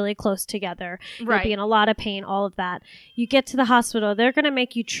contractions really close together. Right. You'll be in a lot of pain, all of that. You get to the hospital, they're going to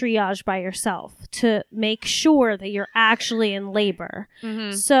make you triage by yourself to make sure that you're actually in labor.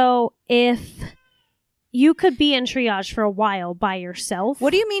 Mm-hmm. So if you could be in triage for a while by yourself.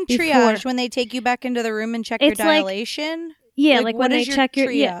 What do you mean triage? When they take you back into the room and check your dilation? Yeah, like when they check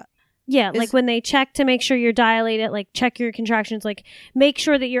your... Yeah, like when they check to make sure you're dilated, like check your contractions, like make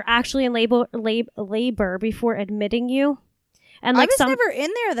sure that you're actually in labor before admitting you. And like I was never in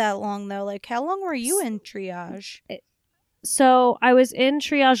there that long though. Like how long were you in triage? So I was in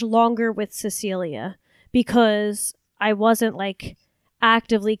triage longer with Cecilia because I wasn't like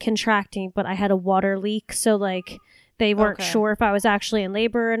actively contracting, but I had a water leak. So like they weren't sure if I was actually in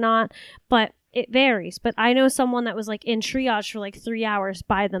labor or not, but it varies. But I know someone that was like in triage for like 3 hours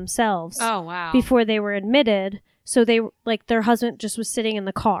by themselves. Oh, wow. Before they were admitted. So they like their husband just was sitting in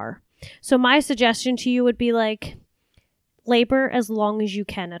the car. So my suggestion to you would be like labor as long as you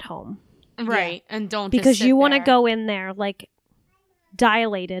can at home. Right. And don't because you want to go in there like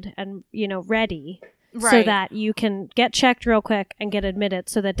dilated and, you know, ready. Right. So that you can get checked real quick and get admitted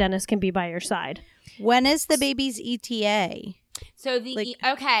so that Dennis can be by your side. When is the baby's ETA? So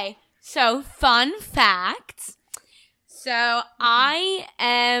okay. So fun fact. So I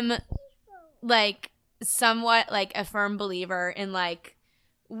am like somewhat like a firm believer in like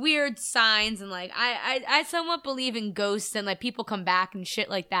weird signs and like I somewhat believe in ghosts and like people come back and shit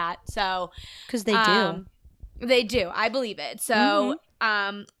like that. So because they do. They do. I believe it. So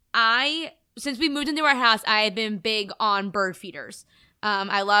since we moved into our house, I have been big on bird feeders.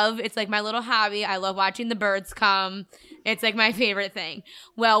 It's like my little hobby. I love watching the birds come. It's like my favorite thing.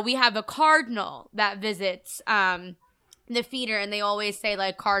 Well, we have a cardinal that visits the feeder, and they always say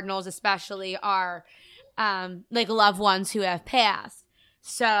like cardinals especially are like loved ones who have passed.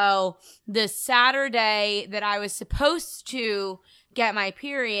 So the Saturday that I was supposed to get my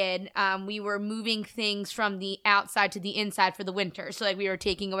period, we were moving things from the outside to the inside for the winter. So like we were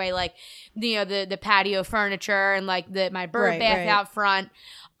taking away like the patio furniture and like my bird bath out front,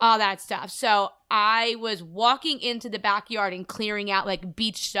 all that stuff. So I was walking into the backyard and clearing out like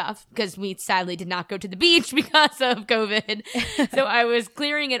beach stuff because we sadly did not go to the beach because of COVID. So I was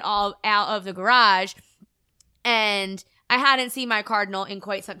clearing it all out of the garage, and I hadn't seen my cardinal in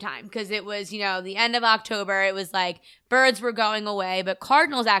quite some time because it was, the end of October. It was like birds were going away, but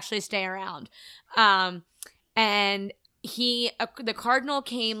cardinals actually stay around. And the cardinal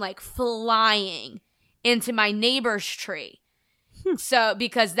came like flying into my neighbor's tree. So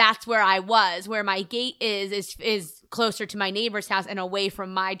because that's where I was, where my gate is closer to my neighbor's house and away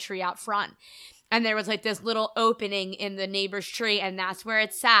from my tree out front. And there was like this little opening in the neighbor's tree, and that's where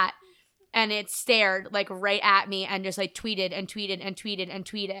it sat. And it stared like right at me and just like tweeted and tweeted and tweeted and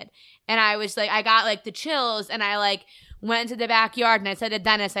tweeted. And I was like, I got like the chills, and I like went to the backyard and I said to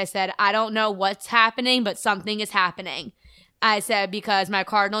Dennis, I said, I don't know what's happening, but something is happening. I said, because my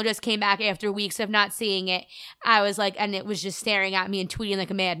cardinal just came back after weeks of not seeing it. I was like, and it was just staring at me and tweeting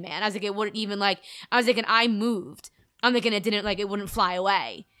like a madman. I was like, it wouldn't even like, I was like, and I moved. I'm thinking it didn't like, it wouldn't fly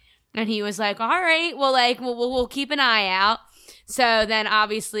away. And he was like, all right, well, like, we'll keep an eye out. So then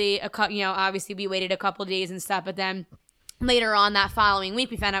obviously, we waited a couple days and stuff, but then later on that following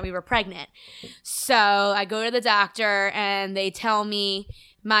week, we found out we were pregnant. So I go to the doctor and they tell me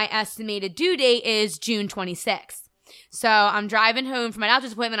my estimated due date is June 26th. So I'm driving home from my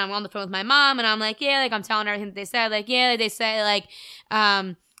doctor's appointment. I'm on the phone with my mom, and I'm like, yeah, like I'm telling her everything that they said. Like, yeah, they say like,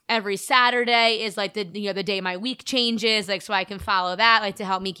 every Saturday is like the day my week changes, like so I can follow that, like to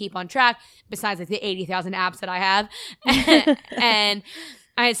help me keep on track. Besides like the 80,000 apps that I have, and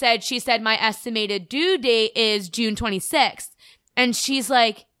she said, my estimated due date is June 26th. And she's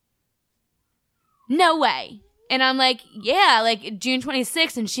like, no way. And I'm like, yeah, like June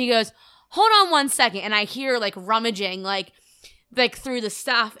 26th. And she goes, hold on 1 second. And I hear like rummaging, like through the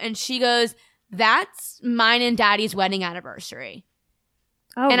stuff. And she goes, that's mine and Daddy's wedding anniversary.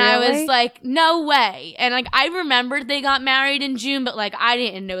 Oh, and really? I was like, no way. And like, I remembered they got married in June, but like, I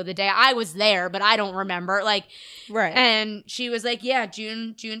didn't know the day. I was there, but I don't remember. Like, Right. and she was like, yeah,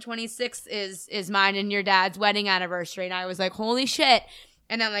 June 26th is mine and your dad's wedding anniversary. And I was like, holy shit.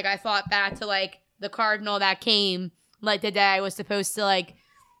 And then like, I thought back to like the cardinal that came like the day I was supposed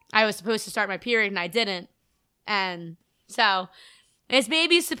to start my period and I didn't. And so this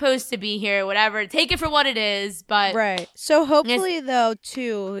baby's supposed to be here, whatever. Take it for what it is, but Right. So hopefully, though,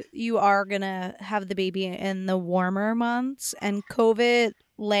 too, you are going to have the baby in the warmer months. And COVID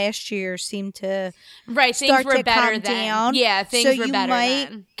last year seemed to right, things start were to better calm then. down. Yeah, things so were you better might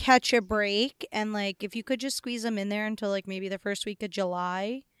then. catch a break. And, like, if you could just squeeze them in there until, like, maybe the first week of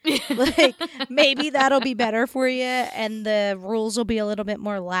July, like, maybe that'll be better for you. And the rules will be a little bit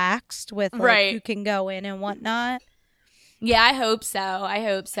more laxed with, like, Right. who can go in and whatnot. Yeah, I hope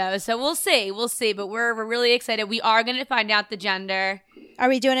so. So we'll see. But we're really excited. We are going to find out the gender. Are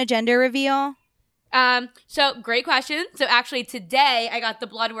we doing a gender reveal? So great question. So actually today I got the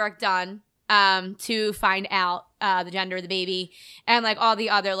blood work done to find out the gender of the baby and like all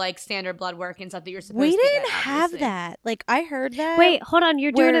the other like standard blood work and stuff that you're supposed We to didn't get, have obviously. that. Like, I heard that. Wait, hold on.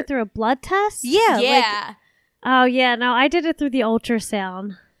 You're doing Where- it through a blood test? Yeah. Like, Yeah. Oh, yeah. No, I did it through the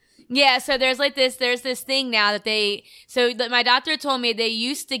ultrasound. Yeah, so there's this thing now that my doctor told me they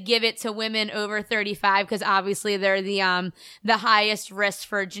used to give it to women over 35 because obviously they're the highest risk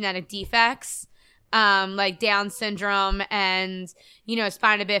for genetic defects, like Down syndrome and,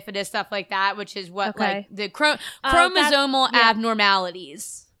 spina bifida, stuff like that, which is what Okay. like the chromosomal yeah.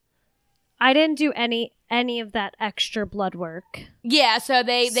 abnormalities. I didn't do any of that extra blood work. Yeah, so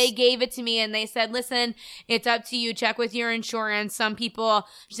they gave it to me and they said, listen, it's up to you. Check with your insurance. Some people,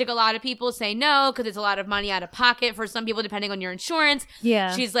 she's like, a lot of people say no because it's a lot of money out of pocket for some people depending on your insurance.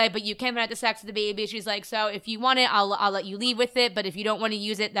 Yeah. She's like, but you can have the sex with the baby. She's like, so if you want it, I'll let you leave with it. But if you don't want to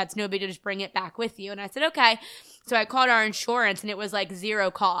use it, that's no big deal. Just bring it back with you. And I said, okay. So I called our insurance and it was like zero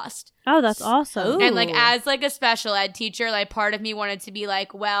cost. Oh, that's awesome. Ooh. And like as like a special ed teacher, like part of me wanted to be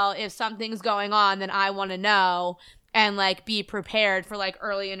like, well, if something's going on, then I want to know and like be prepared for like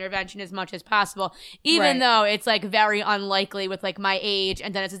early intervention as much as possible. Even Right. though it's like very unlikely with like my age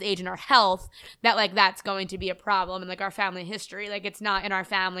and Dennis's age and our health that like that's going to be a problem and like our family history. Like it's not in our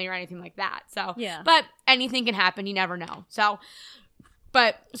family or anything like that. So Yeah. but anything can happen. You never know. So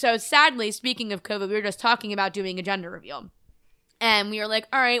sadly, speaking of COVID, we were just talking about doing a gender reveal. And we were like,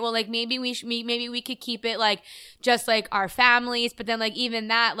 all right, well, like maybe we could keep it like just like our families. But then like even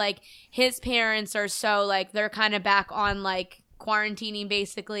that, like his parents are so like they're kind of back on like quarantining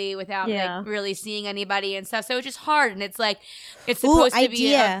basically without Yeah. like really seeing anybody and stuff. So it's just hard. And it's like it's supposed to be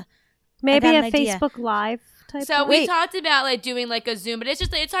idea. Maybe got a an idea. Facebook Live type. So of- we Wait. talked about like doing like a Zoom, but it's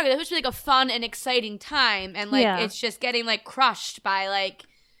just it's supposed to be like a fun and exciting time, and like Yeah. it's just getting like crushed by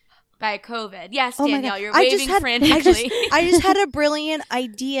COVID. Yes, Oh my Danielle, God. you're waving frantically. I just had a brilliant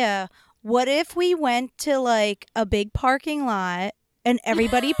idea. What if we went to like a big parking lot and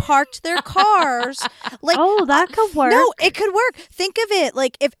everybody parked their cars? Like, Oh, that could work. No, it could work. Think of it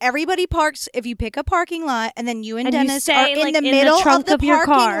like if everybody parks, if you pick a parking lot and then you and And you Dennis stay, are in like, the in the middle trunk of of the your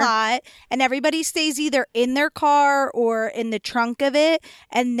parking car. lot and everybody stays either in their car or in the trunk of it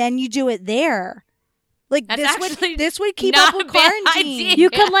and then you do it there. Like That's this actually would keep not up with a bad quarantine. idea.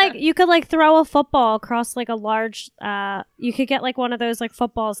 You could like throw a football across like a large. You could get like one of those like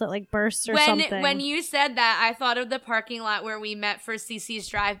footballs that like bursts or something. When you said that, I thought of the parking lot where we met for CC's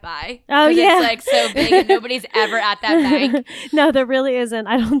drive-by. Oh, 'Cause yeah. it's like so big and nobody's ever at that bank. No, there really isn't.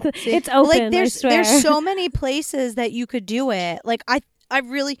 I don't. It's open. Like I swear. there's so many places that you could do it. Like I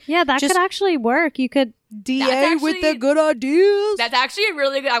really Yeah, that just- could actually work. You could. DA with the actually- good ideas. That's actually a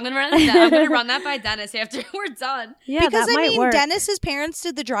really good. I'm gonna run that by Dennis after we're done. Yeah, Because that I might mean, work. Dennis's parents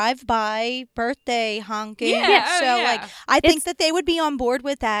did the drive-by birthday honking. Yeah, oh, so yeah. like, I think It's- that they would be on board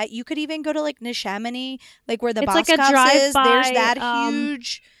with that. You could even go to like Neshaminy, like where the It's Boss like a Cops is. There's drive-by, that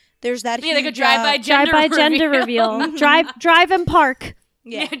huge. There's that Yeah, huge. like a drive-by gender Drive by gender reveal. Drive and park.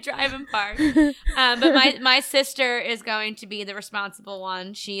 Yeah, drive and park. But my sister is going to be the responsible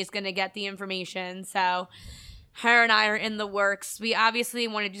one. She's going to get the information. So her and I are in the works. We obviously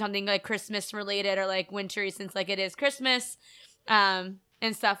want to do something like Christmas related or like wintry since like it is Christmas and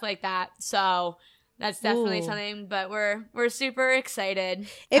stuff like that. So That's definitely Ooh. something, but we're super excited.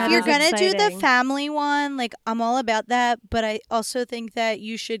 If That you're is gonna do the exciting. family one, like I'm all about that, but I also think that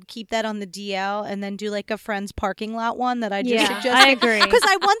you should keep that on the DL and then do like a friend's parking lot one that I just Yeah, suggested. I agree. Because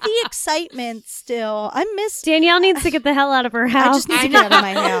I want the excitement still. I miss. Danielle needs to get the hell out of her I house. just need to get out of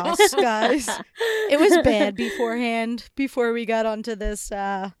my house, guys. It was bad beforehand. Before we got onto this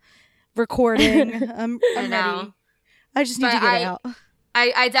recording, I'm I know. ready. I just need But to get out.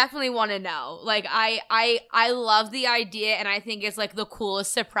 I definitely want to know. Like, I love the idea, and I think it's like the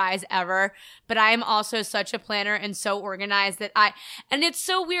coolest surprise ever. But I am also such a planner and so organized that and it's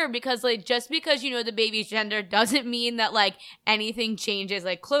so weird because like just because you know the baby's gender doesn't mean that like anything changes.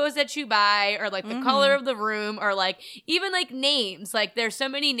 Like clothes that you buy, or like the color of the room, or like even like names. Like there's so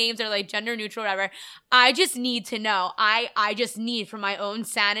many names that are like gender neutral, whatever. I just need to know. I just need for my own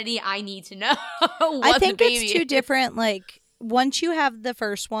sanity. I need to know. What I think the baby it's too is. different. Like once you have the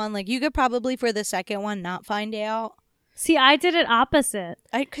first one, like you could probably for the second one not find out. See, I did it opposite.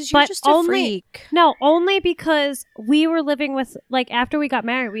 Because you're But just a only- freak. No, only because we were living with, like, after we got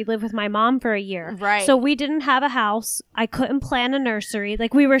married, we lived with my mom for a year. Right. So we didn't have a house. I couldn't plan a nursery.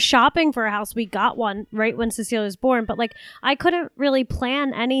 Like, we were shopping for a house. We got one right when Cecilia was born, but, like, I couldn't really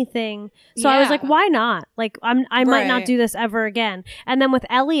plan anything. So I was Yeah. like, why not? Like, I might not Right. do this ever again. And then with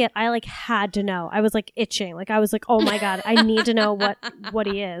Elliot, I, like, had to know. I was, like, itching. Like, I was like, oh, my God, I need to know what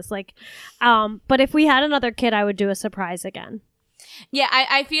he is. Like, but if we had another kid, I would do a surprise again. Yeah,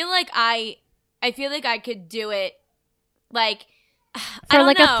 I feel like I could do it like I For, don't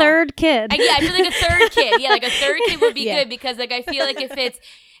like, know. a third kid. Yeah, I feel like a third kid. Yeah, like a third kid would be Yeah. good because like I feel like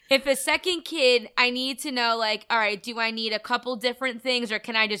if a second kid, I need to know like, all right, do I need a couple different things or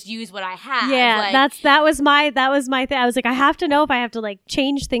can I just use what I have? Yeah, like, that was my thing. I was like, I have to know if I have to like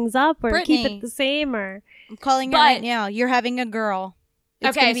change things up or keep Brittany. it the same or I'm calling it But- right now. You're having a girl.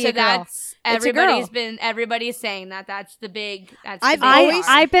 It's gonna okay, be so a girl. that's It's a girl. everybody's saying that that's the big I've big always-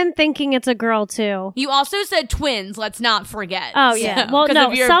 part. I've been thinking it's a girl too. You also said twins. Let's not forget. Oh yeah. So, Well, 'cause no,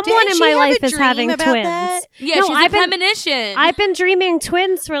 of your- someone Didn't in she my have life a is dream having about twins. that? Yeah, No, she's I've a been- premonition. I've been dreaming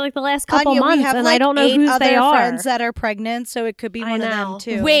twins for like the last couple Anya, we months, have and like I don't know 8 who other they are. friends that are pregnant, so it could be I one of know. them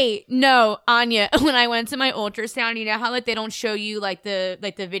too. Wait, no, Anya. When I went to my ultrasound, you know how like they don't show you like the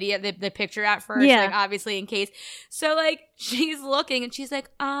video, the picture at first, Yeah. like obviously in case. So like she's looking and she's like,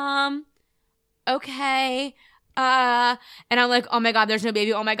 okay. And I'm like, oh my God, there's no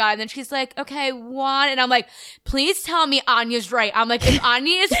baby. Oh my God. And then she's like, okay, one. And I'm like, please tell me Anya's right. I'm like, if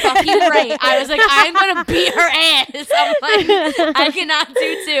Anya is fucking right, I was like, I'm going to beat her ass. I'm like, I cannot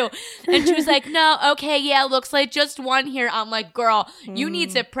do two. And she was like, no, okay, yeah, looks like just one here. I'm like, girl, you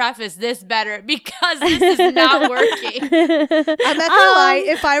need to preface this better because this is not working. I'm not gonna lie.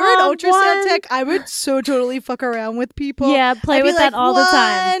 If I were an ultrasound one. tech, I would so totally fuck around with people. Yeah, play I'd be with that all the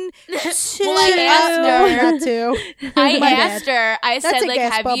time. 1, 2. Well, I asked her. Not 2. I My asked her, I That's said, a like,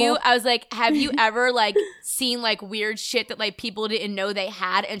 gas have bubble. you, I was like, have you ever, like, seen, like, weird shit that, like, people didn't know they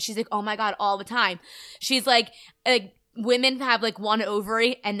had? And she's like, oh my God, all the time. She's like, women have, like, one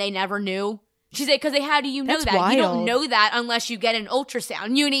ovary and they never knew. She's like, because how do you know That's that? You don't wild. know that unless you get an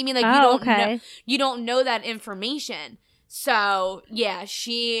ultrasound. You know what I mean? Like, Oh, okay. you don't know that information. So yeah,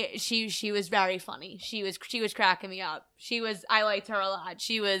 she was very funny. She was cracking me up. I liked her a lot.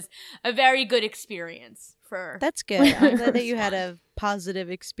 She was a very good experience for. That's good. I'm glad that you had a positive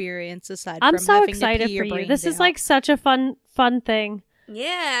experience aside I'm from so having excited to pee for your you. brains This is out. like such a fun thing.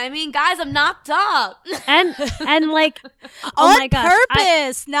 Yeah, I mean, guys, I'm knocked up. And like oh on my gosh.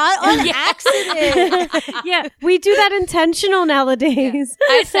 purpose, not on Yeah. accident. Yeah, we do that intentional nowadays.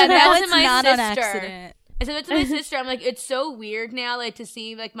 I said that No, to it's my not on sister. accident. I said that to my sister. I'm like, it's so weird now, like to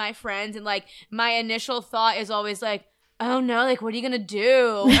see like my friends, and like my initial thought is always like, oh no, like what are you gonna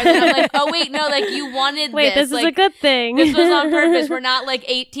do? And then I'm like, oh wait, no, like you wanted Wait, this is like, a good thing. This was on purpose. We're not like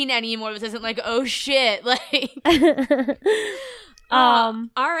 18 anymore. This isn't like, oh shit. Like, all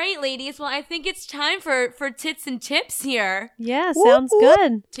right, ladies. Well, I think it's time for tits and tips here. Yeah, Whoop, sounds whoop.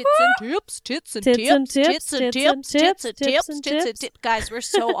 good. Tits and tips, tits and Tits tips, and tips, tits and tits tips, and tits tips, and tips tips, and tits and tips. tips. Guys, we're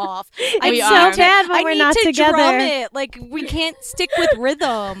so off. It's We so are. bad when I we're need not to together. drum it. Like we can't stick with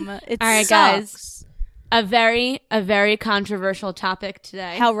rhythm. It All right, sucks. guys. A very controversial topic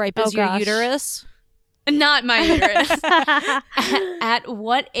today. How ripe is Oh, your gosh. uterus? Not my uterus. At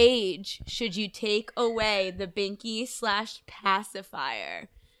what age should you take away the binky / pacifier,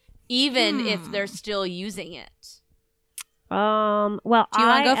 even if they're still using it? Well, Do you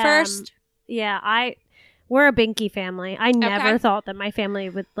want to go first? Yeah, we're a binky family. I never Okay. thought that my family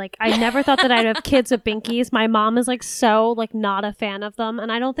would like. I never thought that I'd have kids with binkies. My mom is like so like not a fan of them,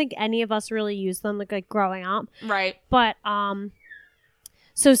 and I don't think any of us really used them like growing up. Right. But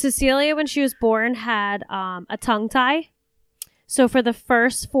So Cecilia, when she was born, had a tongue tie. So for the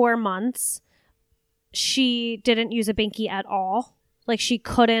first 4 months, she didn't use a binky at all. Like she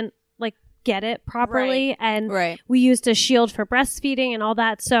couldn't like get it properly, and we used a shield for breastfeeding and all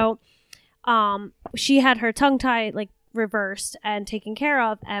that. So she had her tongue tie like reversed and taken care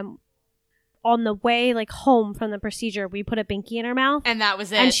of, and on the way like home from the procedure, we put a binky in her mouth, and that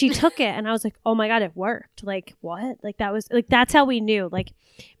was it. And she took it, and I was like, oh my god, it worked. Like what? Like that was like, that's how we knew. Like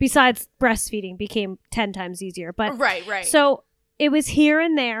besides breastfeeding became 10 times easier, but right. So it was here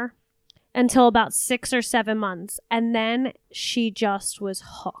and there until about 6 or 7 months, and then she just was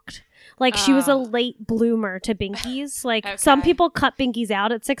hooked. Like she was a late bloomer to binkies. Like some people cut binkies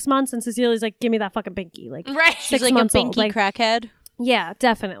out at 6 months, and Cecilia's like, give me that fucking binky. Like she's like a binky crackhead. Yeah,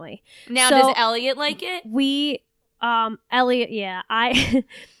 definitely. Now, so, does Elliot like it? Elliot, yeah.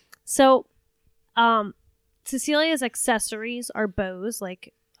 Cecilia's accessories are bows.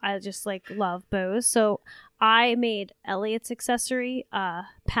 Like, I just, like, love bows. So, I made Elliot's accessory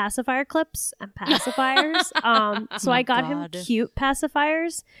pacifier clips and pacifiers. I got him cute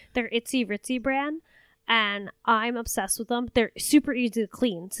pacifiers. They're Itsy Ritzy brand. And I'm obsessed with them. They're super easy to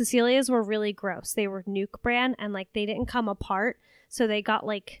clean. Cecilia's were really gross. They were Nuke brand, and, like, they didn't come apart. So they got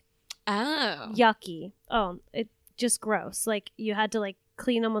like yucky. Oh, it just gross. Like you had to like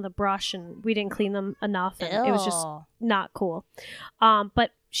clean them with a brush, and we didn't clean them enough, and it was just not cool.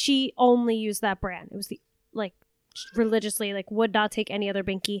 But she only used that brand. It was the like religiously, like would not take any other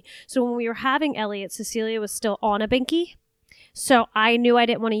binky. So when we were having Elliot, Cecilia was still on a binky. So I knew I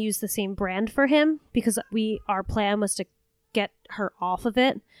didn't want to use the same brand for him because our plan was to get her off of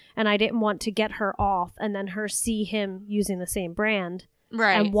it, and I didn't want to get her off and then her see him using the same brand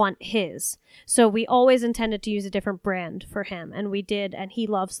and want his. So we always intended to use a different brand for him, and we did, and he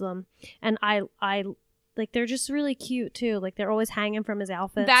loves them, and I like they're just really cute too. Like they're always hanging from his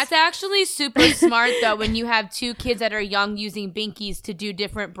outfits. That's actually super smart though when you have two kids that are young using binkies to do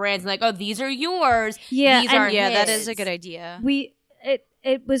different brands, like, oh, these are yours, yeah, these are his. That is a good idea.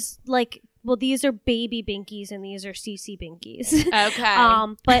 It was like, well, these are baby binkies and these are CC binkies.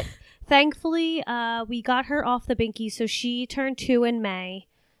 Okay. But thankfully, we got her off the binky. So she turned 2 in May.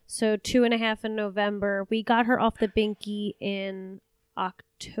 So 2.5 in November. We got her off the binky in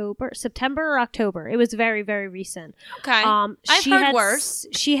September or October. It was very, very recent. Okay. I've heard worse.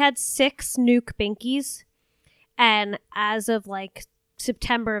 She had 6 Nuke binkies. And as of like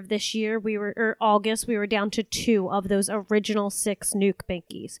September of this year, August, we were down to 2 of those original 6 Nuke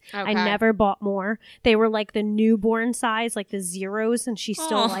binkies. I never bought more. They were like the newborn size, like the zeros, and she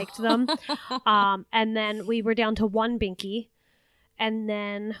still liked them. And then we were down to 1 binky, and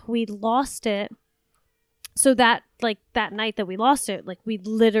then we lost it. So that night that we lost it, like we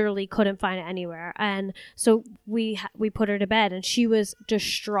literally couldn't find it anywhere, and so we put her to bed, and she was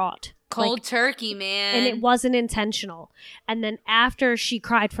distraught. Cold turkey, man. And it wasn't intentional. And then after she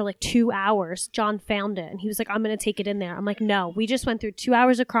cried for like 2 hours, John found it. And he was like, I'm going to take it in there. I'm like, no, we just went through 2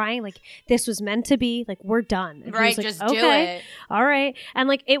 hours of crying. Like, this was meant to be. Like, we're done. And right, like, just do it. All right. And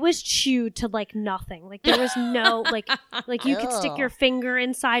like, it was chewed to like nothing. Like, there was no, like you could stick your finger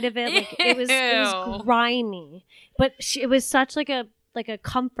inside of it. Like, it was grimy. But it was such like a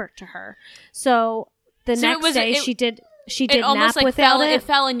comfort to her. So the next day she did almost nap like without it. It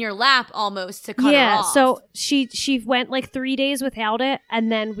fell in your lap almost to cut her off. Yeah, so she went like 3 days without it,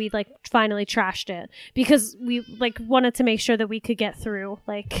 and then we like finally trashed it because we like wanted to make sure that we could get through,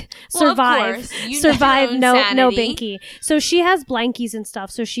 like survive no binky. So she has blankies and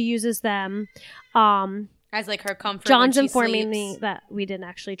stuff, so she uses them. As like her comfort. John's when she informing sleeps. me that we didn't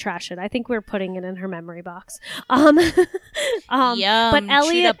actually trash it. I think we're putting it in her memory box. Yum, but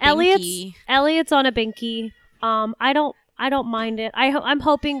Elliot's on a binky. I don't mind it. I'm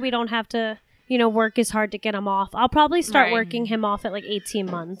hoping we don't have to, work as hard to get him off. I'll probably start working him off at like 18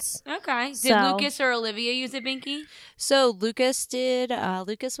 months. Okay. Did Lucas or Olivia use a binky? So Lucas did.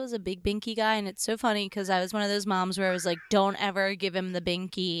 Lucas was a big binky guy, and it's so funny because I was one of those moms where I was like, don't ever give him the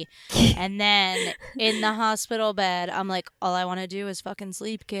binky. And then in the hospital bed, I'm like, all I want to do is fucking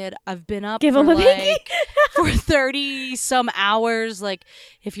sleep, kid. I've been up Give him a binky? for 30 some hours. Like,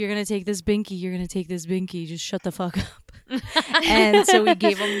 if you're going to take this binky, you're going to take this binky. Just shut the fuck up. And so we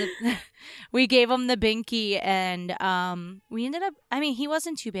gave him the binky, and we ended up, he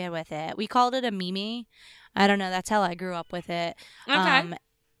wasn't too bad with it. We called it a Mimi. I don't know, that's how I grew up with it. Okay.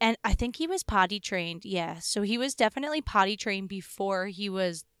 And I think he was potty trained. Yeah, so he was definitely potty trained before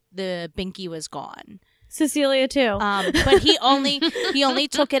the binky was gone. Cecilia too. But he only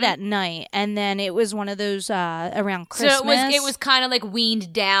took it at night, and then it was one of those around Christmas. So it was kind of like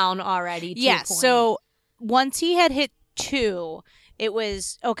weaned down already. Yeah. So once he had hit 2, it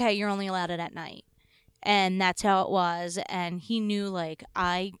was, okay, you're only allowed it at night. And that's how it was. And he knew, like,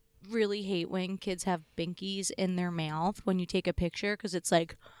 I really hate when kids have binkies in their mouth when you take a picture, because it's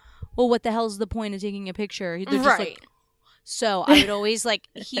like, well, what the hell's the point of taking a picture? They're just like, so I would always, like,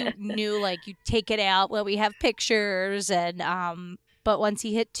 he knew, like, you take it out when we have pictures. And, but once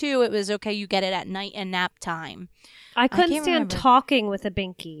he hit 2, it was, okay, you get it at night and nap time. I couldn't can't stand remember. talking with a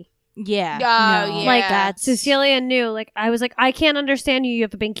binky. Yeah. Oh, yeah. Like, that's Cecilia knew. Like, I was like, I can't understand you. You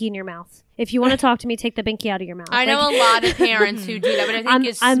have a binky in your mouth. If you want to talk to me, take the binky out of your mouth. I know Like, a lot of parents who do that, but I think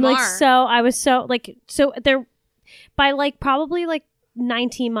it's I'm smart. like, so I was so like, so there by like probably like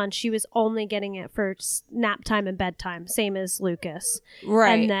 19 months, she was only getting it for nap time and bedtime, same as Lucas.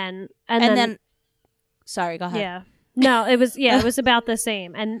 Right. And then sorry, go ahead. yeah, no, it was about the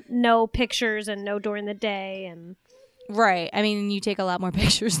same, and no pictures and no during the day, and Right. I mean, you take a lot more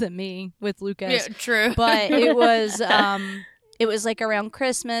pictures than me with Lucas. Yeah, true. But it was like around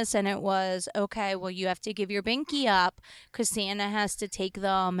Christmas, and it was, okay, well, you have to give your binky up because Santa has to take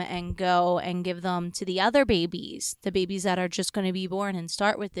them and go and give them to the other babies, the babies that are just going to be born, and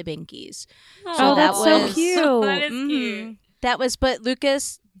start with the binkies. oh, that that's so was- cute. That is Mhm. cute. That was, but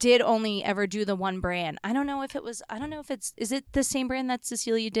Lucas did only ever do the one brand. I don't know if is it the same brand that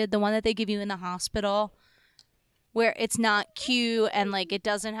Cecilia did, the one that they give you in the hospital? Where it's not cute and like it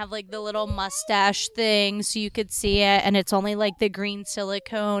doesn't have like the little mustache thing so you could see it, and it's only like the green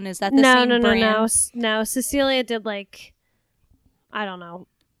silicone. Is that the same brand? No. Cecilia did like, I don't know.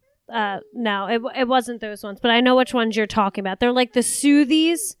 No, it wasn't those ones, but I know which ones you're talking about. They're like the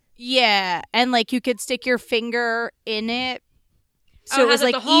Soothies. Yeah, and like you could stick your finger in it, so Oh, it was has,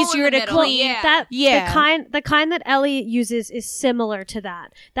 like, like the hole in easier the to middle. clean. Yeah. That Yeah. the kind that Elliot uses is similar to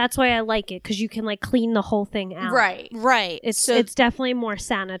that. That's why I like it, because you can like clean the whole thing out. Right. Right. It's so it's definitely more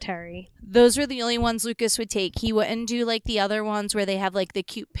sanitary. those were the only ones Lucas would take. He wouldn't do like the other ones where they have like the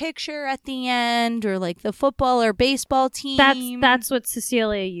cute picture at the end, or like the football or baseball team. That's what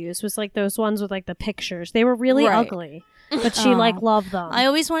Cecilia used, was like those ones with like the pictures. They were really Right. ugly, but she Oh. like loved them. I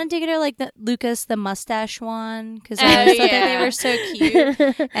always wanted to get her like the Lucas the mustache one, because Oh, I always thought that yeah. they were so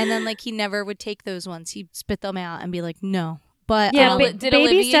cute. And then like he never would take those ones. He'd spit them out and be like, no. But yeah, Did babies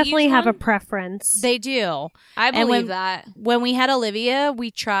Olivia definitely use have a one? preference. they do. I And believe when- that. When we had Olivia,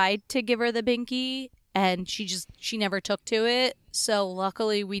 we tried to give her the binky, and she never took to it. So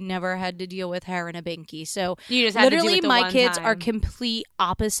luckily, we never had to deal with her and a binky. So You just have to do literally, it the my one kids are time. complete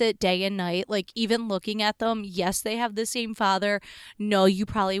opposite day and night. Like even looking at them, yes, they have the same father. No, you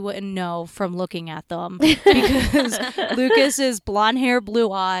probably wouldn't know from looking at them because Lucas is blonde hair,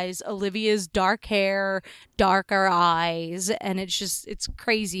 blue eyes. Olivia's dark hair, darker eyes, and it's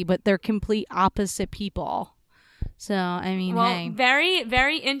crazy. But they're complete opposite people. So I mean, Well, hey. very,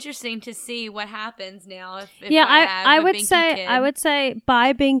 very interesting to see what happens now. If yeah, have I a would binky say kid. I would say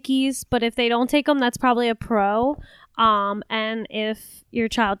buy binkies, but if they don't take them, that's probably a pro. And if your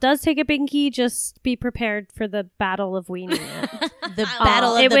child does take a binky, just be prepared for the battle of weaning it. The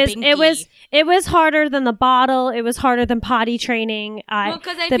battle of it the was binky. it was harder than the bottle. It was harder than potty training. Well,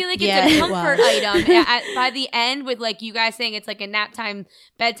 because I the- feel like yeah, it's it a comfort was. item. By the end, with like you guys saying it's like a nap time,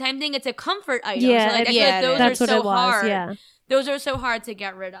 bedtime thing, it's a comfort item. Yeah, so, like, I feel yeah, like those that's are what so it was. hard. Yeah. Those are so hard to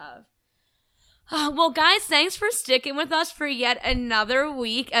get rid of. Well, guys, thanks for sticking with us for yet another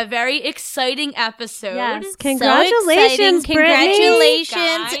week. A very exciting episode. Yes. So Congratulations, exciting. Brittany.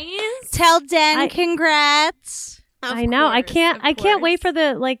 Congratulations. Guys. Tell Den I- congrats. Of I know. I course, can't. of I can't wait course.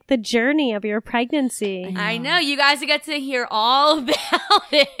 for the journey of your pregnancy. I know. You guys get to hear all about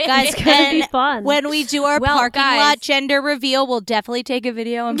it. Guys, It's gonna be and fun. when we do our Well, parking guys- lot gender reveal, we'll definitely take a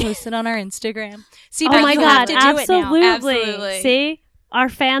video and post it on our Instagram. See, Oh but my you god! have to do it now. Absolutely. Absolutely. See, our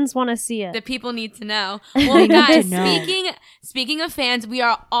fans want to see it. The people need to know. Well, need to guys, know. speaking of fans, we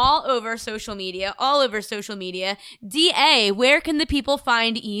are all over social media. DA, where can the people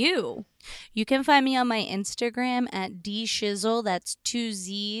find you? You can find me on my Instagram at dshizzle. That's 2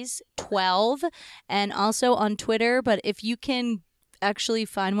 Z's 12, and also on Twitter. But if you can actually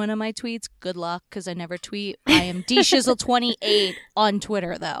find one of my tweets, good luck, because I never tweet. I am dshizzle28 on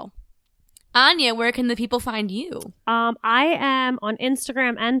Twitter, though. Anya, where can the people find you? I am on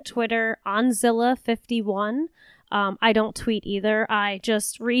Instagram and Twitter on Zilla51. I don't tweet either. I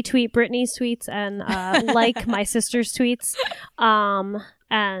just retweet Brittany's tweets and like my sister's tweets. And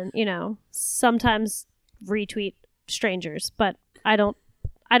sometimes retweet strangers, but I don't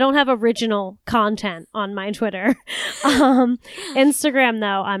have original content on my Twitter. Instagram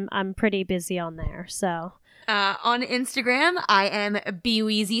though, I'm pretty busy on there. So On Instagram, I am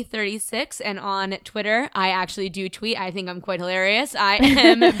bweezy36, and on Twitter, I actually do tweet. I think I'm quite hilarious. I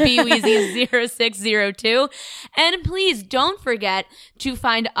am bweezy0602. And please don't forget to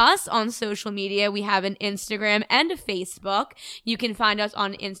find us on social media. We have an Instagram and a Facebook. You can find us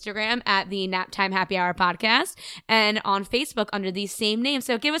on Instagram at the Naptime Happy Hour Podcast, and on Facebook under the same name.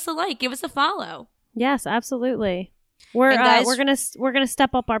 So give us a like, give us a follow. Yes, absolutely. We're guys, we're gonna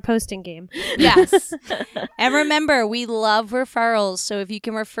step up our posting game. Yes. And remember, we love referrals. So if you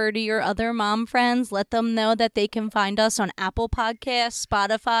can refer to your other mom friends, let them know that they can find us on Apple Podcasts,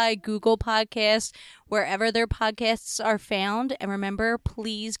 Spotify, Google Podcasts, wherever their podcasts are found. And remember,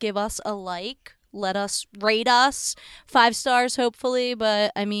 please give us a like. Let us rate us 5 stars, hopefully.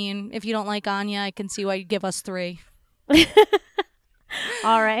 But I mean, if you don't like Anya, I can see why you give us 3.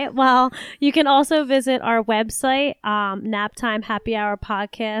 All right. Well, you can also visit our website, Naptime Happy Hour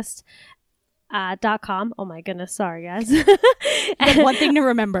Podcast. .com. Oh my goodness, sorry guys. One thing to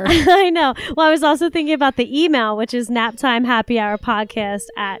remember. I know. Well, I was also thinking about the email, which is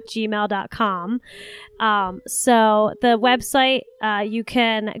naptimehappyhourpodcast@gmail.com. So the website, you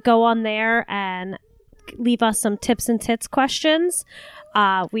can go on there and leave us some tips and tits questions.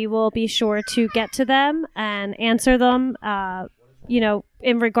 We will be sure to get to them and answer them,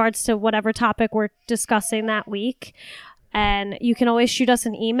 in regards to whatever topic we're discussing that week. And you can always shoot us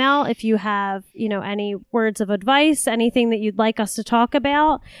an email if you have, any words of advice, anything that you'd like us to talk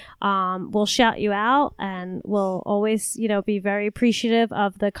about. We'll shout you out, and we'll always, be very appreciative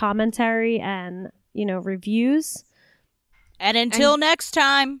of the commentary and, reviews. And until next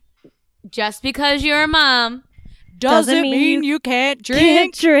time, just because you're a mom doesn't mean you can't drink.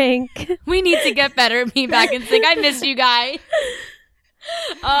 Can't drink. We need to get better at being back and sing. I miss you guys.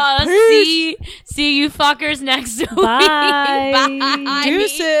 See you fuckers next week. Bye. Bye.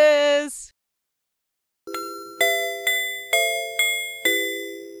 Deuces.